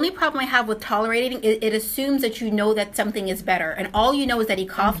 So the only problem I have with tolerating it assumes that you know that something is better, and all you know is that he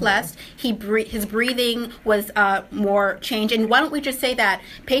coughed less. His breathing was more changed. And why don't we just say that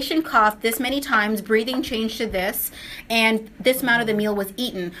patient coughed this many times, breathing changed to this, and this amount of the meal was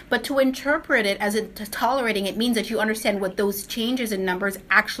eaten. But to interpret it as tolerating, it means that you understand what those changes in numbers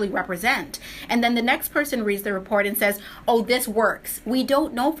actually represent. And then the next person reads the report and says, "Oh, this works." We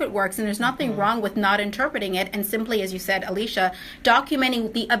don't know if it works, and there's nothing wrong with not interpreting it and simply, as you said, Alicia, documenting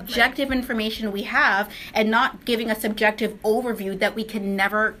the objective information we have and not giving a subjective overview that we can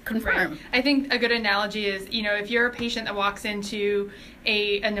never confirm. Right. I think a good analogy is, if you're a patient that walks into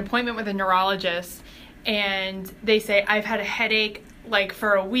an appointment with a neurologist and they say, "I've had a headache like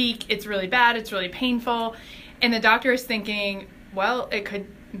for a week, it's really bad, it's really painful," and the doctor is thinking, well,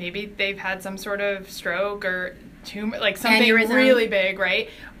 maybe they've had some sort of stroke or tumor, like something aneurysm. Really big, right?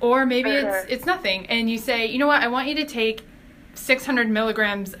 Or maybe it's nothing, and you say, "You know what, I want you to take 600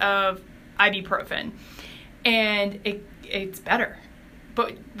 milligrams of ibuprofen," and it's better.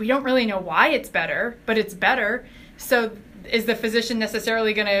 But we don't really know why it's better, but it's better. So is the physician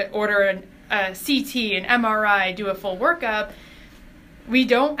necessarily going to order a CT, an MRI, do a full workup? We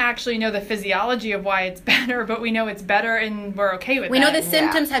don't actually know the physiology of why it's better, but we know it's better and we're okay with that. We know the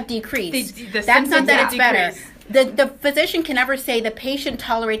symptoms have decreased. The That's not that it's better. decreased. The physician can never say the patient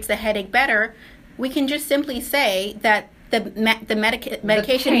tolerates the headache better. We can just simply say that the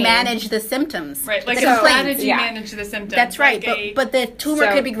medication pain. managed the symptoms. Right, like the a complaints. strategy manage the symptoms. That's right, like but the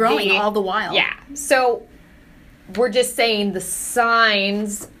tumor could be growing all the while. Yeah. So we're just saying the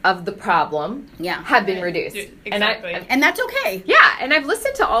signs of the problem have been reduced. Exactly. And that's okay. Yeah, and I've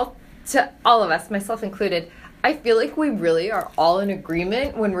listened to all of us, myself included. I feel like we really are all in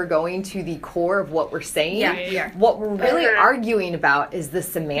agreement when we're going to the core of what we're saying. Yeah. What we're really arguing about is the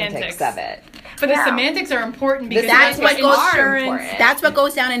semantics of it. But the semantics are important because That's what goes insurance. That's what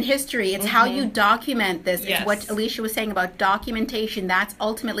goes down in history. It's how you document this. Yes. It's what Alicia was saying about documentation. That's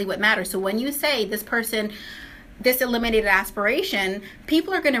ultimately what matters. So when you say this eliminated aspiration,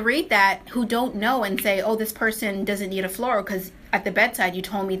 people are going to read that who don't know and say, "Oh, this person doesn't need a fluoro because at the bedside you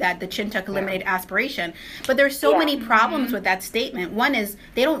told me that the Chintuck eliminated aspiration." But there's so many problems with that statement. One is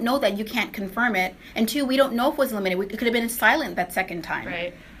they don't know that you can't confirm it, and two, we don't know if it was eliminated. It could have been silent that second time.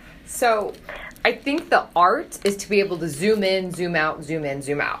 Right. So I think the art is to be able to zoom in, zoom out, zoom in,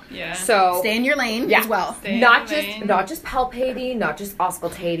 zoom out. Yeah. So Stay in your lane as well. Not just palpating, not just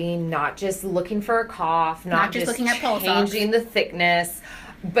auscultating, not just looking for a cough, not just looking at pulse changing the thickness,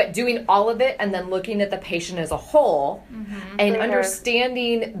 but doing all of it and then looking at the patient as a whole and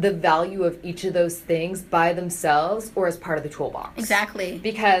understanding the value of each of those things by themselves or as part of the toolbox. Exactly.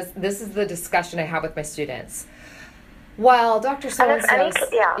 Because this is the discussion I have with my students. Well, Dr. So-and-so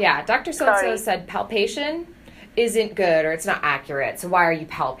Dr. So-and-so said palpation isn't good or it's not accurate, so why are you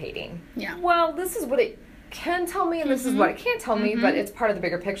palpating? Yeah. Well, this is what it can tell me and this is what it can't tell me, but it's part of the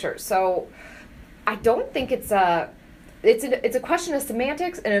bigger picture. So I don't think it's a question of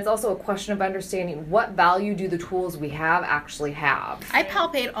semantics, and it's also a question of understanding what value do the tools we have actually have. I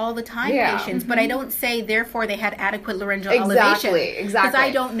palpate all the time patients, but I don't say therefore they had adequate laryngeal elevation. Exactly. Because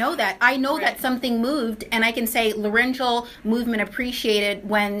I don't know that. I know that something moved, and I can say laryngeal movement appreciated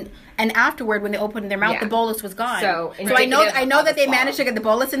when, and afterward when they opened their mouth, the bolus was gone. So I know that they managed to get the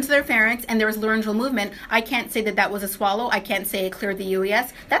bolus into their pharynx, and there was laryngeal movement. I can't say that was a swallow. I can't say it cleared the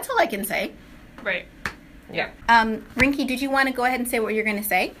UES. That's all I can say. Right. Yeah. Rinky, did you want to go ahead and say what you're going to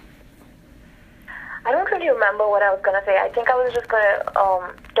say? I don't really remember what I was going to say. I think I was just going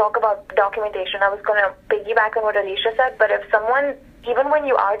to talk about documentation. I was going to piggyback on what Alicia said, but if someone, even when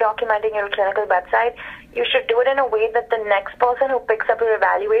you are documenting your clinical bedside, you should do it in a way that the next person who picks up your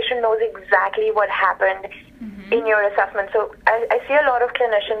evaluation knows exactly what happened in your assessment. So I see a lot of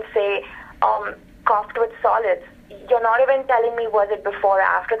clinicians say, coughed with solids. you're not even telling me was it before or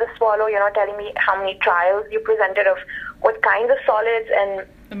after the swallow. You're not telling me how many trials you presented of what kinds of solids and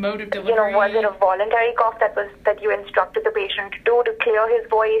the mode of delivery. Was it a voluntary cough that you instructed the patient to do to clear his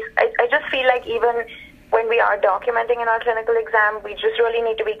voice? I just feel like even when we are documenting in our clinical exam, we just really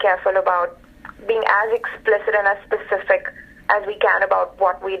need to be careful about being as explicit and as specific as we can about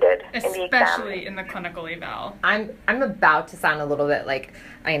what we did in the exam. Especially in the clinical eval. I'm about to sound a little bit like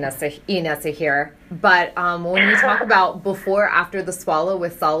Inessa here, but when you talk about before, after the swallow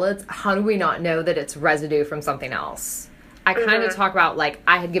with solids, how do we not know that it's residue from something else? I kind of talk about, like,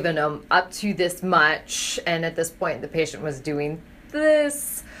 I had given them up to this much, and at this point the patient was doing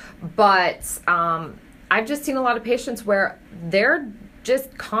this, but I've just seen a lot of patients where they're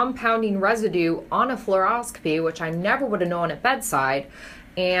just compounding residue on a fluoroscopy, which I never would have known at bedside,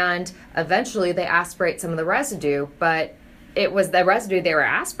 and eventually they aspirate some of the residue, but it was the residue they were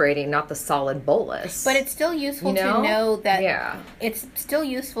aspirating, not the solid bolus. But it's still useful to know that. Yeah. It's still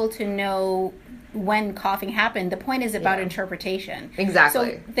useful to know when coughing happened. The point is about interpretation.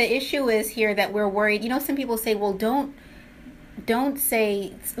 Exactly. So the issue is here that we're worried. Some people say, well, don't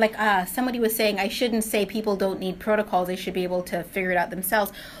say, like somebody was saying, I shouldn't say people don't need protocols, they should be able to figure it out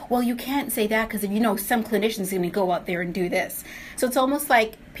themselves. Well, you can't say that because some clinician's going to go out there and do this. So it's almost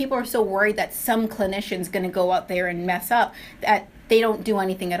like people are so worried that some clinician's going to go out there and mess up that they don't do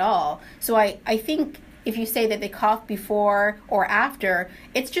anything at all. So I think if you say that they coughed before or after,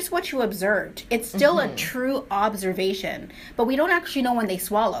 it's just what you observed. It's still a true observation, but we don't actually know when they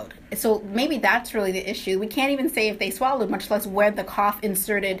swallowed. So maybe that's really the issue. We can't even say if they swallowed, much less when the cough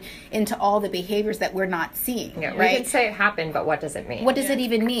inserted into all the behaviors that we're not seeing. Yeah, right? We could say it happened, but what does it mean? What does it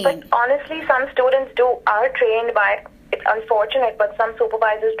even mean? But honestly, some students are trained by, it's unfortunate, but some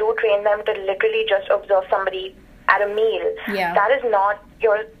supervisors do train them to literally just observe somebody at a meal. Yeah. That is not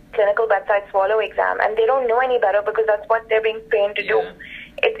your clinical bedside swallow exam, and they don't know any better because that's what they're being trained to do.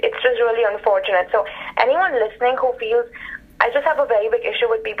 It's just really unfortunate. So anyone listening who feels, I just have a very big issue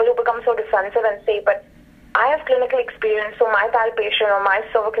with people who become so defensive and say, but I have clinical experience, so my palpation or my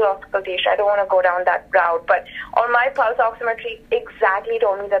cervical auscultation, I don't want to go down that route, but on my pulse oximetry exactly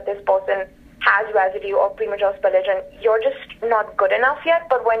told me that this person has residue or premature spillage, and you're just not good enough yet,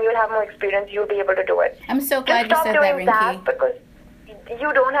 but when you have more experience, you'll be able to do it. I'm so glad just you said stop that, doing Rinki. that because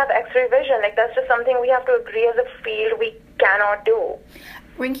you don't have x-ray vision. Like, that's just something we have to agree as a field we cannot do.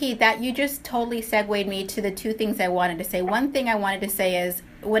 Rinki, that you just totally segued me to the two things I wanted to say. One thing I wanted to say is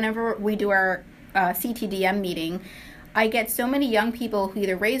whenever we do our CTDM meeting, I get so many young people who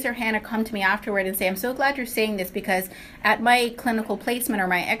either raise their hand or come to me afterward and say, I'm so glad you're saying this because at my clinical placement or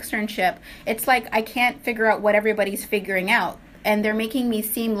my externship, it's like I can't figure out what everybody's figuring out. And they're making me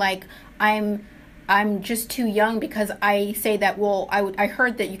seem like I'm just too young because I say that, well, I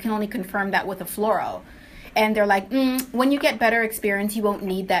heard that you can only confirm that with a fluoro. And they're like, when you get better experience, you won't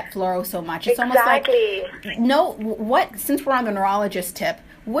need that fluoro so much. It's exactly. Almost like, no, what, since we're on the neurologist tip,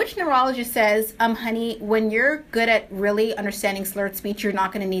 which neurologist says, honey, when you're good at really understanding slurred speech, you're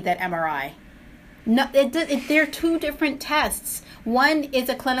not going to need that MRI? No, they're two different tests. One is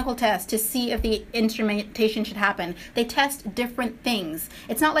a clinical test to see if the instrumentation should happen. They test different things.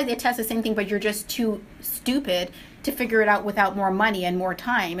 It's not like they test the same thing, but you're just too stupid to figure it out without more money and more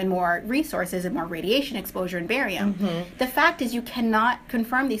time and more resources and more radiation exposure and barium. Mm-hmm. The fact is you cannot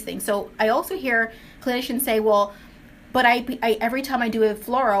confirm these things. So I also hear clinicians say, well, but I every time I do a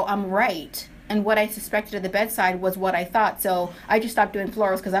fluoro, I'm right. And what I suspected at the bedside was what I thought. So I just stopped doing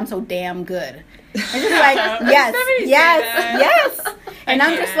fluoros because I'm so damn good. It's just like, yes. And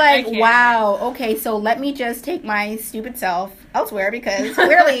I'm just like, wow, okay, so let me just take my stupid self elsewhere because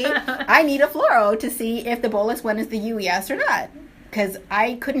clearly I need a fluoro to see if the bolus one is the U, yes or not. Because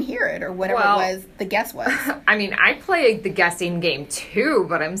I couldn't hear it or whatever it was, the guess was. I mean, I play the guessing game too,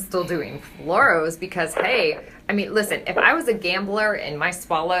 but I'm still doing fluoros because, hey, I mean, listen, if I was a gambler and my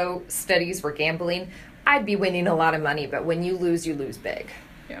swallow studies were gambling, I'd be winning a lot of money. But when you lose big.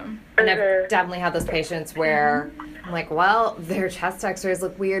 Yeah. And I've definitely had those patients where I'm like, well, their chest x-rays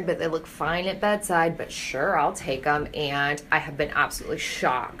look weird, but they look fine at bedside, but sure, I'll take them. And I have been absolutely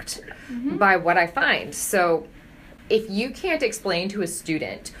shocked by what I find. So if you can't explain to a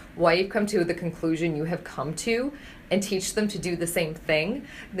student why you've come to the conclusion you have come to and teach them to do the same thing,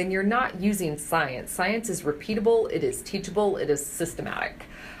 then you're not using science. Science is repeatable, it is teachable, it is systematic.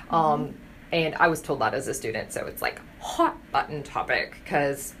 And I was told that as a student, so it's like hot button topic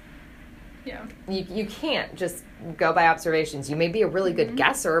because you can't just go by observations. You may be a really good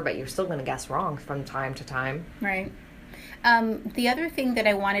guesser, but you're still going to guess wrong from time to time. Right. The other thing that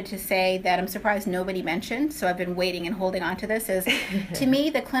I wanted to say that I'm surprised nobody mentioned, so I've been waiting and holding on to this, is to me,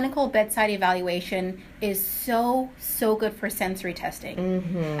 the clinical bedside evaluation is so good for sensory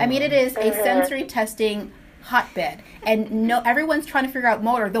testing. I mean, it is a sensory testing hotbed, and no, everyone's trying to figure out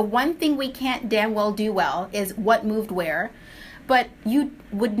motor. The one thing we can't damn well do well is what moved where. But you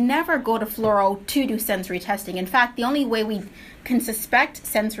would never go to fluoro to do sensory testing. In fact, the only way we can suspect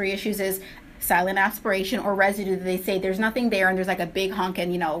sensory issues is silent aspiration or residue. They say there's nothing there, and there's like a big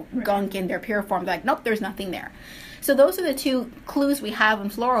honking, gunk in their piriform. They're like, nope, there's nothing there. So those are the two clues we have in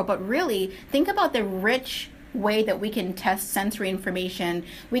fluoro. But really, think about the rich way that we can test sensory information.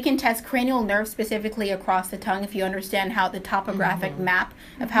 We can test cranial nerve specifically across the tongue if you understand how the topographic map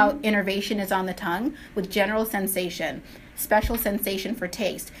of how innervation is on the tongue with general sensation. Special sensation for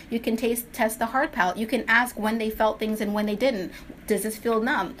taste. You can test the hard palate. You can ask when they felt things and when they didn't. Does this feel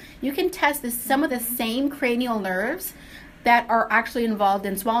numb? You can test some of the same cranial nerves that are actually involved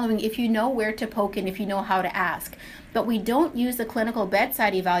in swallowing if you know where to poke and if you know how to ask. But we don't use the clinical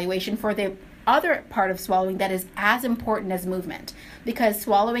bedside evaluation for the other part of swallowing that is as important as movement, because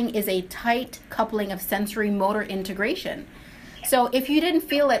swallowing is a tight coupling of sensory motor integration. So if you didn't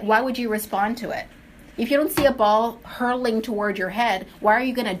feel it, why would you respond to it? If you don't see a ball hurtling toward your head, why are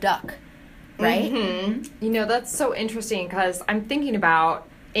you going to duck? Right? That's so interesting, because I'm thinking about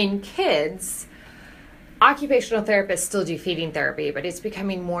in kids, occupational therapists still do feeding therapy, but it's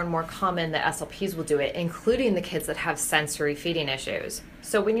becoming more and more common that SLPs will do it, including the kids that have sensory feeding issues.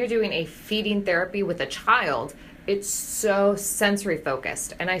 So when you're doing a feeding therapy with a child, it's so sensory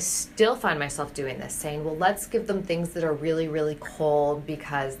focused. And I still find myself doing this, saying, well, let's give them things that are really, really cold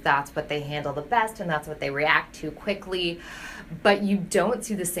because that's what they handle the best and that's what they react to quickly. But you don't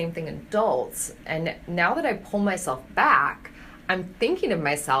see the same thing in adults. And now that I pull myself back, I'm thinking of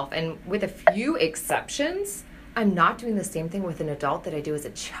myself, and with a few exceptions, I'm not doing the same thing with an adult that I do as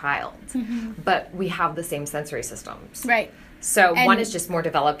a child. But we have the same sensory systems. Right. So one is just more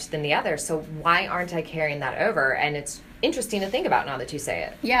developed than the other. So why aren't I carrying that over? And it's interesting to think about now that you say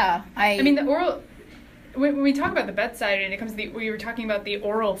it. Yeah. I mean, the oral, when we talk about the bedside and it comes to we were talking about the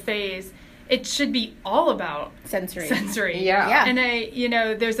oral phase, it should be all about sensory. Yeah. And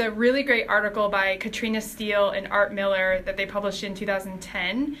there's a really great article by Katrina Steele and Art Miller that they published in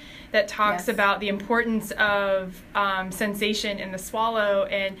 2010 that talks about the importance of sensation in the swallow.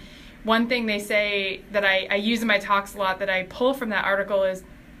 And one thing they say that I use in my talks a lot that I pull from that article is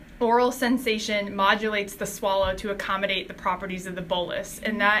oral sensation modulates the swallow to accommodate the properties of the bolus.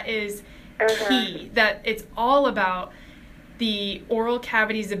 And that is key, that it's all about the oral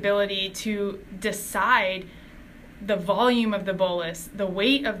cavity's ability to decide the volume of the bolus, the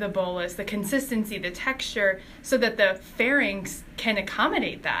weight of the bolus, the consistency, the texture, so that the pharynx can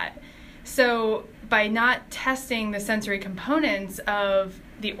accommodate that. So by not testing the sensory components of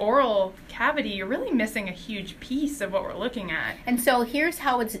the oral cavity, you're really missing a huge piece of what we're looking at. And so here's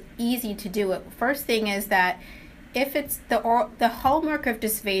how it's easy to do it. First thing is that if it's the hallmark of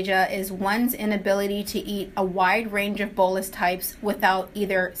dysphagia is one's inability to eat a wide range of bolus types without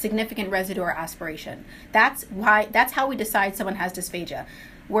either significant residue or aspiration. That's how we decide someone has dysphagia.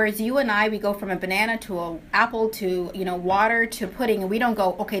 Whereas you and I, we go from a banana to an apple to water to pudding, and we don't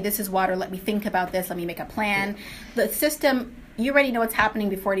go, okay, this is water, let me think about this, let me make a plan. The system, you already know what's happening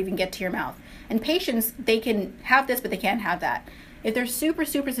before it even gets to your mouth. And patients, they can have this, but they can't have that. If they're super,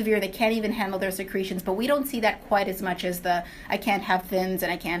 super severe, they can't even handle their secretions, but we don't see that quite as much as I can't have thins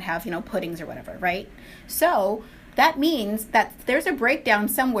and I can't have, puddings or whatever, right? So that means that there's a breakdown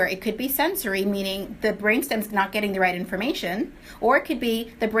somewhere. It could be sensory, meaning the brainstem's not getting the right information, or it could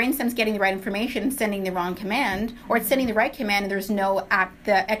be the brainstem's getting the right information and sending the wrong command, or it's sending the right command and there's no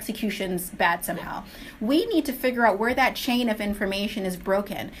the execution's bad somehow. We need to figure out where that chain of information is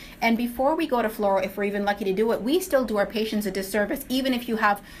broken. And before we go to fluoro, if we're even lucky to do it, we still do our patients a disservice. Even if you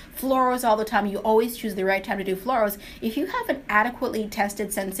have fluoros all the time, you always choose the right time to do fluoros. If you have an adequately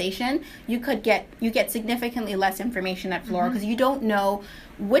tested sensation, you get significantly less information at fluoro because you don't know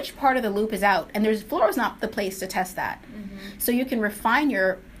which part of the loop is out, and fluoro's not the place to test that. So you can refine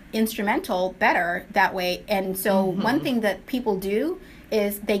your instrumental better that way. And so one thing that people do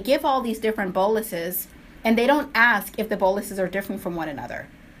is they give all these different boluses and they don't ask if the boluses are different from one another.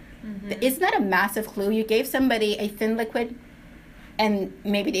 Isn't that a massive clue? You gave somebody a thin liquid and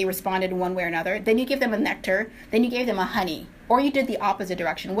maybe they responded in one way or another. Then you give them a nectar, then you gave them a honey, or you did the opposite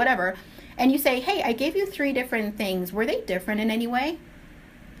direction, whatever. And you say, hey, I gave you 3 different things. Were they different in any way?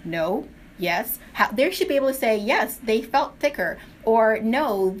 No. Yes. They should be able to say, yes, they felt thicker. Or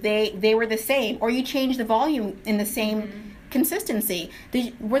no, they were the same. Or you changed the volume in the same consistency.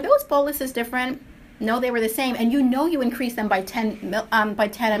 Were those boluses different? No, they were the same, and you increased them by 10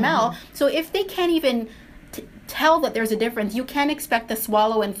 ml. So if they can't even tell that there's a difference, you can't expect the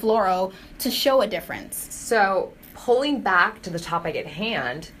Swallow and Fluoro to show a difference. So pulling back to the topic at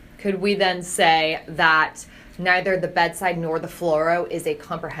hand, could we then say that neither the bedside nor the Fluoro is a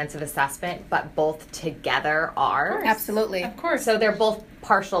comprehensive assessment, but both together are? Absolutely. Of course. So they're both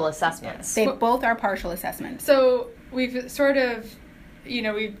partial assessments. They both are partial assessments. So we've sort of,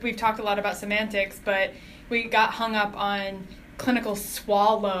 we've talked a lot about semantics, but we got hung up on clinical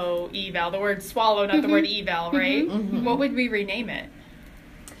swallow eval, the word swallow, not the word eval, right? What would we rename it?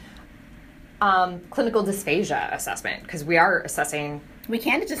 Clinical dysphagia assessment, because we are assessing. We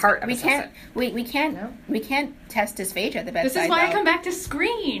can't just we can't test dysphagia at the bedside. This is why I come back to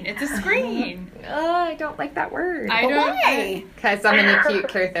screen. It's a screen. I don't like that word. Why? Because I'm an acute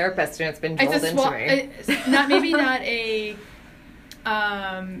care therapist and it's been drilled into me. It's not a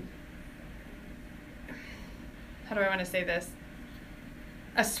how do I want to say this?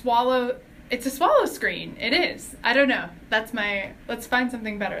 It's a swallow screen. It is. I don't know. Let's find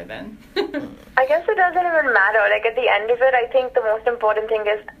something better then. I guess it doesn't even matter. Like at the end of it, I think the most important thing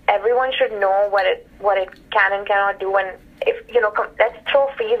is everyone should know what it can and cannot do. And if let's throw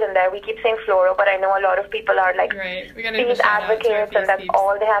fees in there. We keep saying Fluoro, but I know a lot of people are like fees advocates, and that's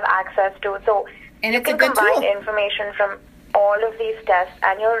all they have access to. So and you can combine information from all of these tests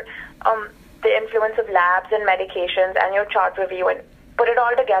and your the influence of labs and medications and your chart review and put it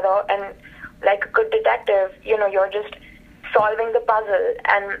all together, and like a good detective, you're just solving the puzzle.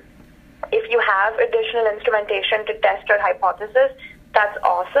 And if you have additional instrumentation to test your hypothesis, that's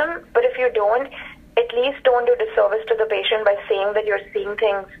awesome. But if you don't, at least don't do disservice to the patient by saying that you're seeing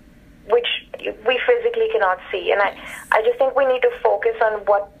things which we physically cannot see. And I just think we need to focus on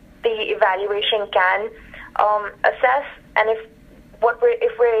what the evaluation can assess, and if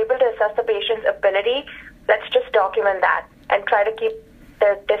we're able to assess the patient's ability, let's just document that and try to keep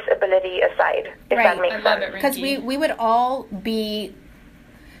their disability aside, if that makes sense. Because we would all be...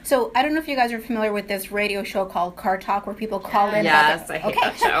 So, I don't know if you guys are familiar with this radio show called Car Talk, where people call in... Yes, I hate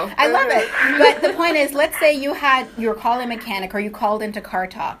that show. I love it. But the point is, let's say you're calling a mechanic or you called into Car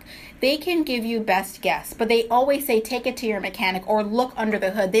Talk. They can give you best guess, but they always say, take it to your mechanic or look under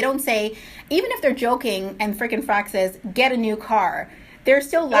the hood. They don't say, even if they're joking and frickin' Frack says, get a new car, they're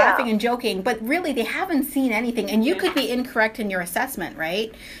still laughing and joking, but really they haven't seen anything, and you could be incorrect in your assessment,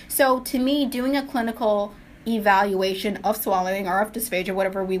 right? So to me, doing a clinical evaluation of swallowing or of dysphagia,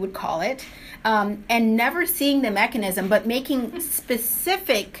 whatever we would call it, and never seeing the mechanism, but making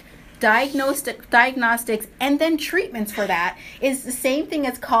specific diagnostics and then treatments for that is the same thing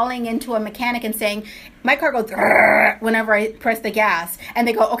as calling into a mechanic and saying, my car goes whenever I press the gas, and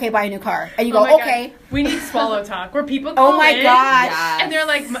they go, okay, buy a new car, and you go, okay. God. We need swallow talk where people call in, and they're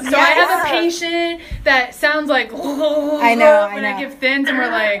like, so I have a patient that sounds like I know. I give thins, and we're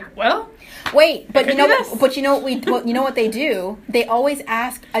like, well, wait, but you know what they do? They always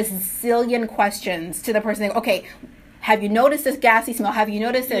ask a zillion questions to the person. They go, okay, have you noticed this gassy smell? Have you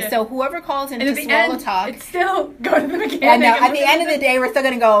noticed this? Yeah. So whoever calls into Swallow Talk, it's still go to the mechanic. And at the end of the day, we're still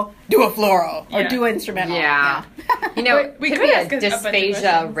going to go do a Fluoro or do an instrumental. Yeah. We could be a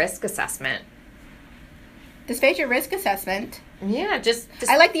dysphagia risk assessment. Dysphagia risk assessment. Yeah, just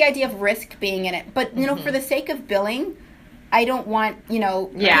I like the idea of risk being in it, but for the sake of billing, I don't want people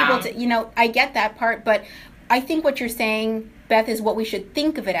to. I get that part, but I think what you're saying, Beth, is what we should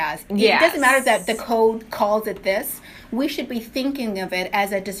think of it as. Yes. It doesn't matter that the code calls it this. We should be thinking of it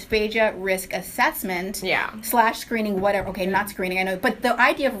as a dysphagia risk assessment / screening, whatever. Okay, not screening, I know. But the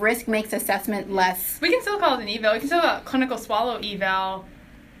idea of risk makes assessment less... We can still call it an eval. We can still call it clinical swallow eval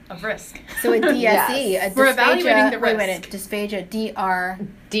of risk. So a DSE. We're evaluating the risk. Wait a minute. Dysphagia,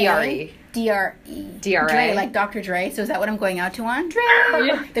 DRE. Dre, like Dr. Dre. So is that what I'm going out to on? Dre.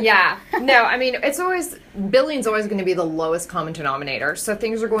 No, I mean, billing's always going to be the lowest common denominator. So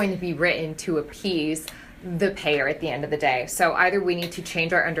things are going to be written to appease the payer at the end of the day. So either we need to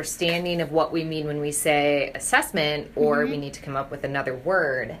change our understanding of what we mean when we say assessment, or we need to come up with another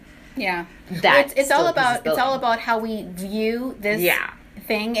word. Yeah. It's all about how we view this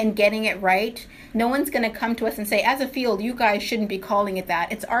thing and getting it right. No one's going to come to us and say, as a field, you guys shouldn't be calling it that.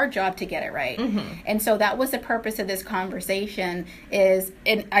 It's our job to get it right. And so that was the purpose of this conversation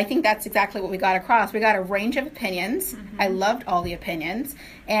and I think that's exactly what we got across. We got a range of opinions. I loved all the opinions.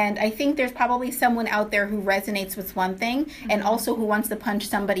 And I think there's probably someone out there who resonates with one thing and also who wants to punch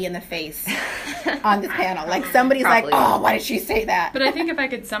somebody in the face on this panel. Like somebody's probably like, oh, why did she say that? But I think if I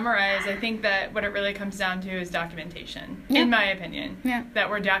could summarize, I think that what it really comes down to is documentation, in my opinion. Yeah. That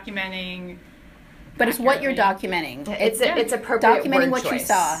we're documenting But it's what you're accurately. documenting. It's appropriate Documenting word what you choice.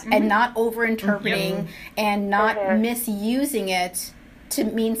 saw and not over-interpreting and not misusing it to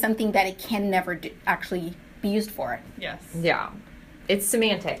mean something that it can never actually be used for. Yes. Yeah. It's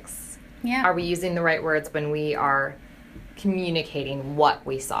semantics. Yeah. Are we using the right words when we are communicating what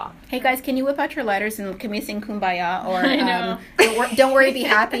we saw? Hey guys, can you whip out your lighters and can we sing Kumbaya or I know. don't worry, be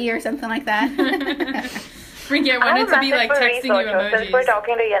happy or something like that? Rinky, I wanted to be like texting you Since we're emojis.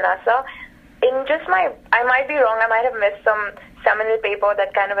 talking to Yanasa, I might be wrong. I might have missed some seminal paper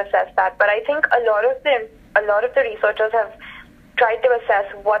that kind of assessed that. But I think a lot of the researchers have tried to assess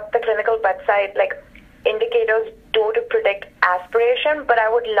what the clinical bedside indicators do to predict aspiration. But I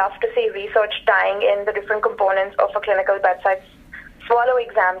would love to see research tying in the different components of a clinical bedside swallow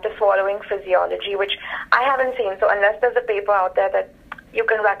exam to swallowing physiology, which I haven't seen. So unless there's a paper out there that you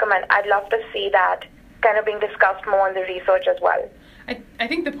can recommend, I'd love to see that kind of being discussed more in the research as well. I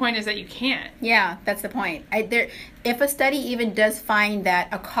think the point is that you can't. Yeah, that's the point. If a study even does find that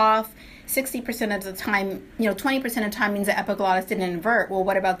a cough 60% of the time, 20% of the time means the epiglottis didn't invert, well,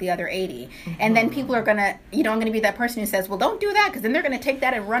 what about the other 80? And then people are going to, I'm going to be that person who says, well, don't do that, because then they're going to take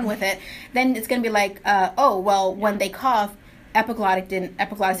that and run with it. Then it's going to be like, when they cough, epiglottis didn't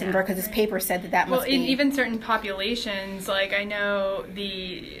invert because this paper said that must be. Well, in even certain populations, like I know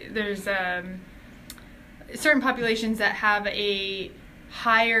there's certain populations that have a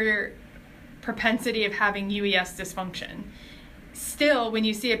higher propensity of having UES dysfunction. Still, when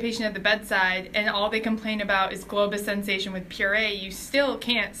you see a patient at the bedside and all they complain about is globus sensation with puree, you still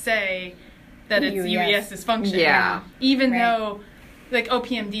can't say that it's UES dysfunction. Yeah. Even though, like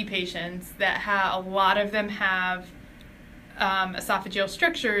OPMD patients that have, a lot of them have esophageal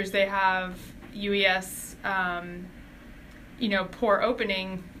strictures, they have UES, pore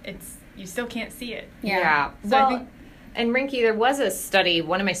opening, you still can't see it. Yeah. So I think, and Rinky, there was a study,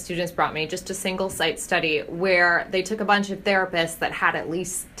 one of my students brought me, just a single site study, where they took a bunch of therapists that had at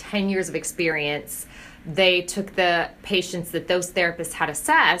least 10 years of experience. They took the patients that those therapists had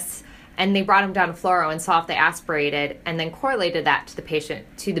assessed, and they brought them down to fluoro and saw if they aspirated, and then correlated that to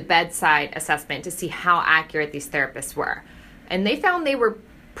the bedside assessment to see how accurate these therapists were. And they found they were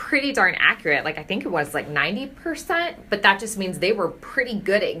pretty darn accurate. Like, I think it was like 90%, but that just means they were pretty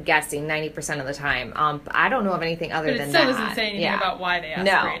good at guessing 90% of the time. I don't know of anything other than that. But it still doesn't say anything about why they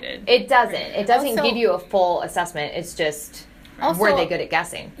aspirated. No, it doesn't. It doesn't Also, give you a full assessment. It's just, were they good at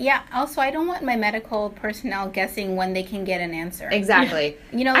guessing? Yeah. Also, I don't want my medical personnel guessing when they can get an answer. Exactly.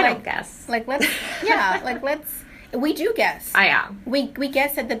 I don't guess. We do guess. I am. We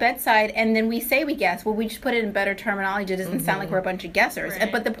guess at the bedside, and then we say we guess. Well, we just put it in better terminology. It doesn't sound like we're a bunch of guessers. Right.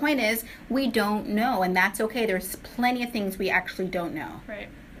 But the point is, we don't know, and that's okay. There's plenty of things we actually don't know. Right.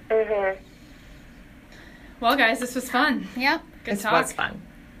 Mm-hmm. Well, guys, this was fun. Yep. Good This talk. was fun.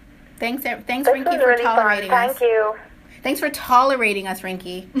 Thanks, This Rinky, was for really fun. tolerating us. Thank you. Thanks for tolerating us,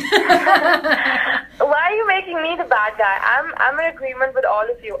 Rinky. Why are you making me the bad guy? I'm in agreement with all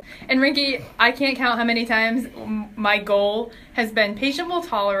of you. And Rinky, I can't count how many times my goal has been patient will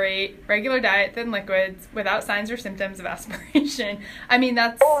tolerate regular diet, thin liquids, without signs or symptoms of aspiration. I mean,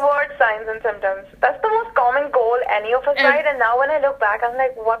 that's... Overt signs and symptoms. That's the most common goal any of us write. And now when I look back, I'm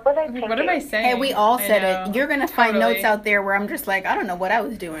like, what was I thinking? What am I saying? Hey, we all I said know. it. You're going to find Totally. notes out there where I'm just like, I don't know what I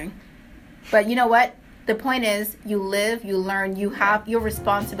was doing. But you know what? The point is, you live, you learn, you have your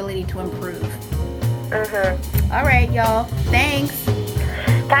responsibility to improve. Mm-hmm. All right, y'all. Thanks.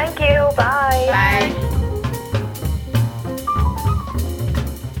 Thank you. Bye. Bye.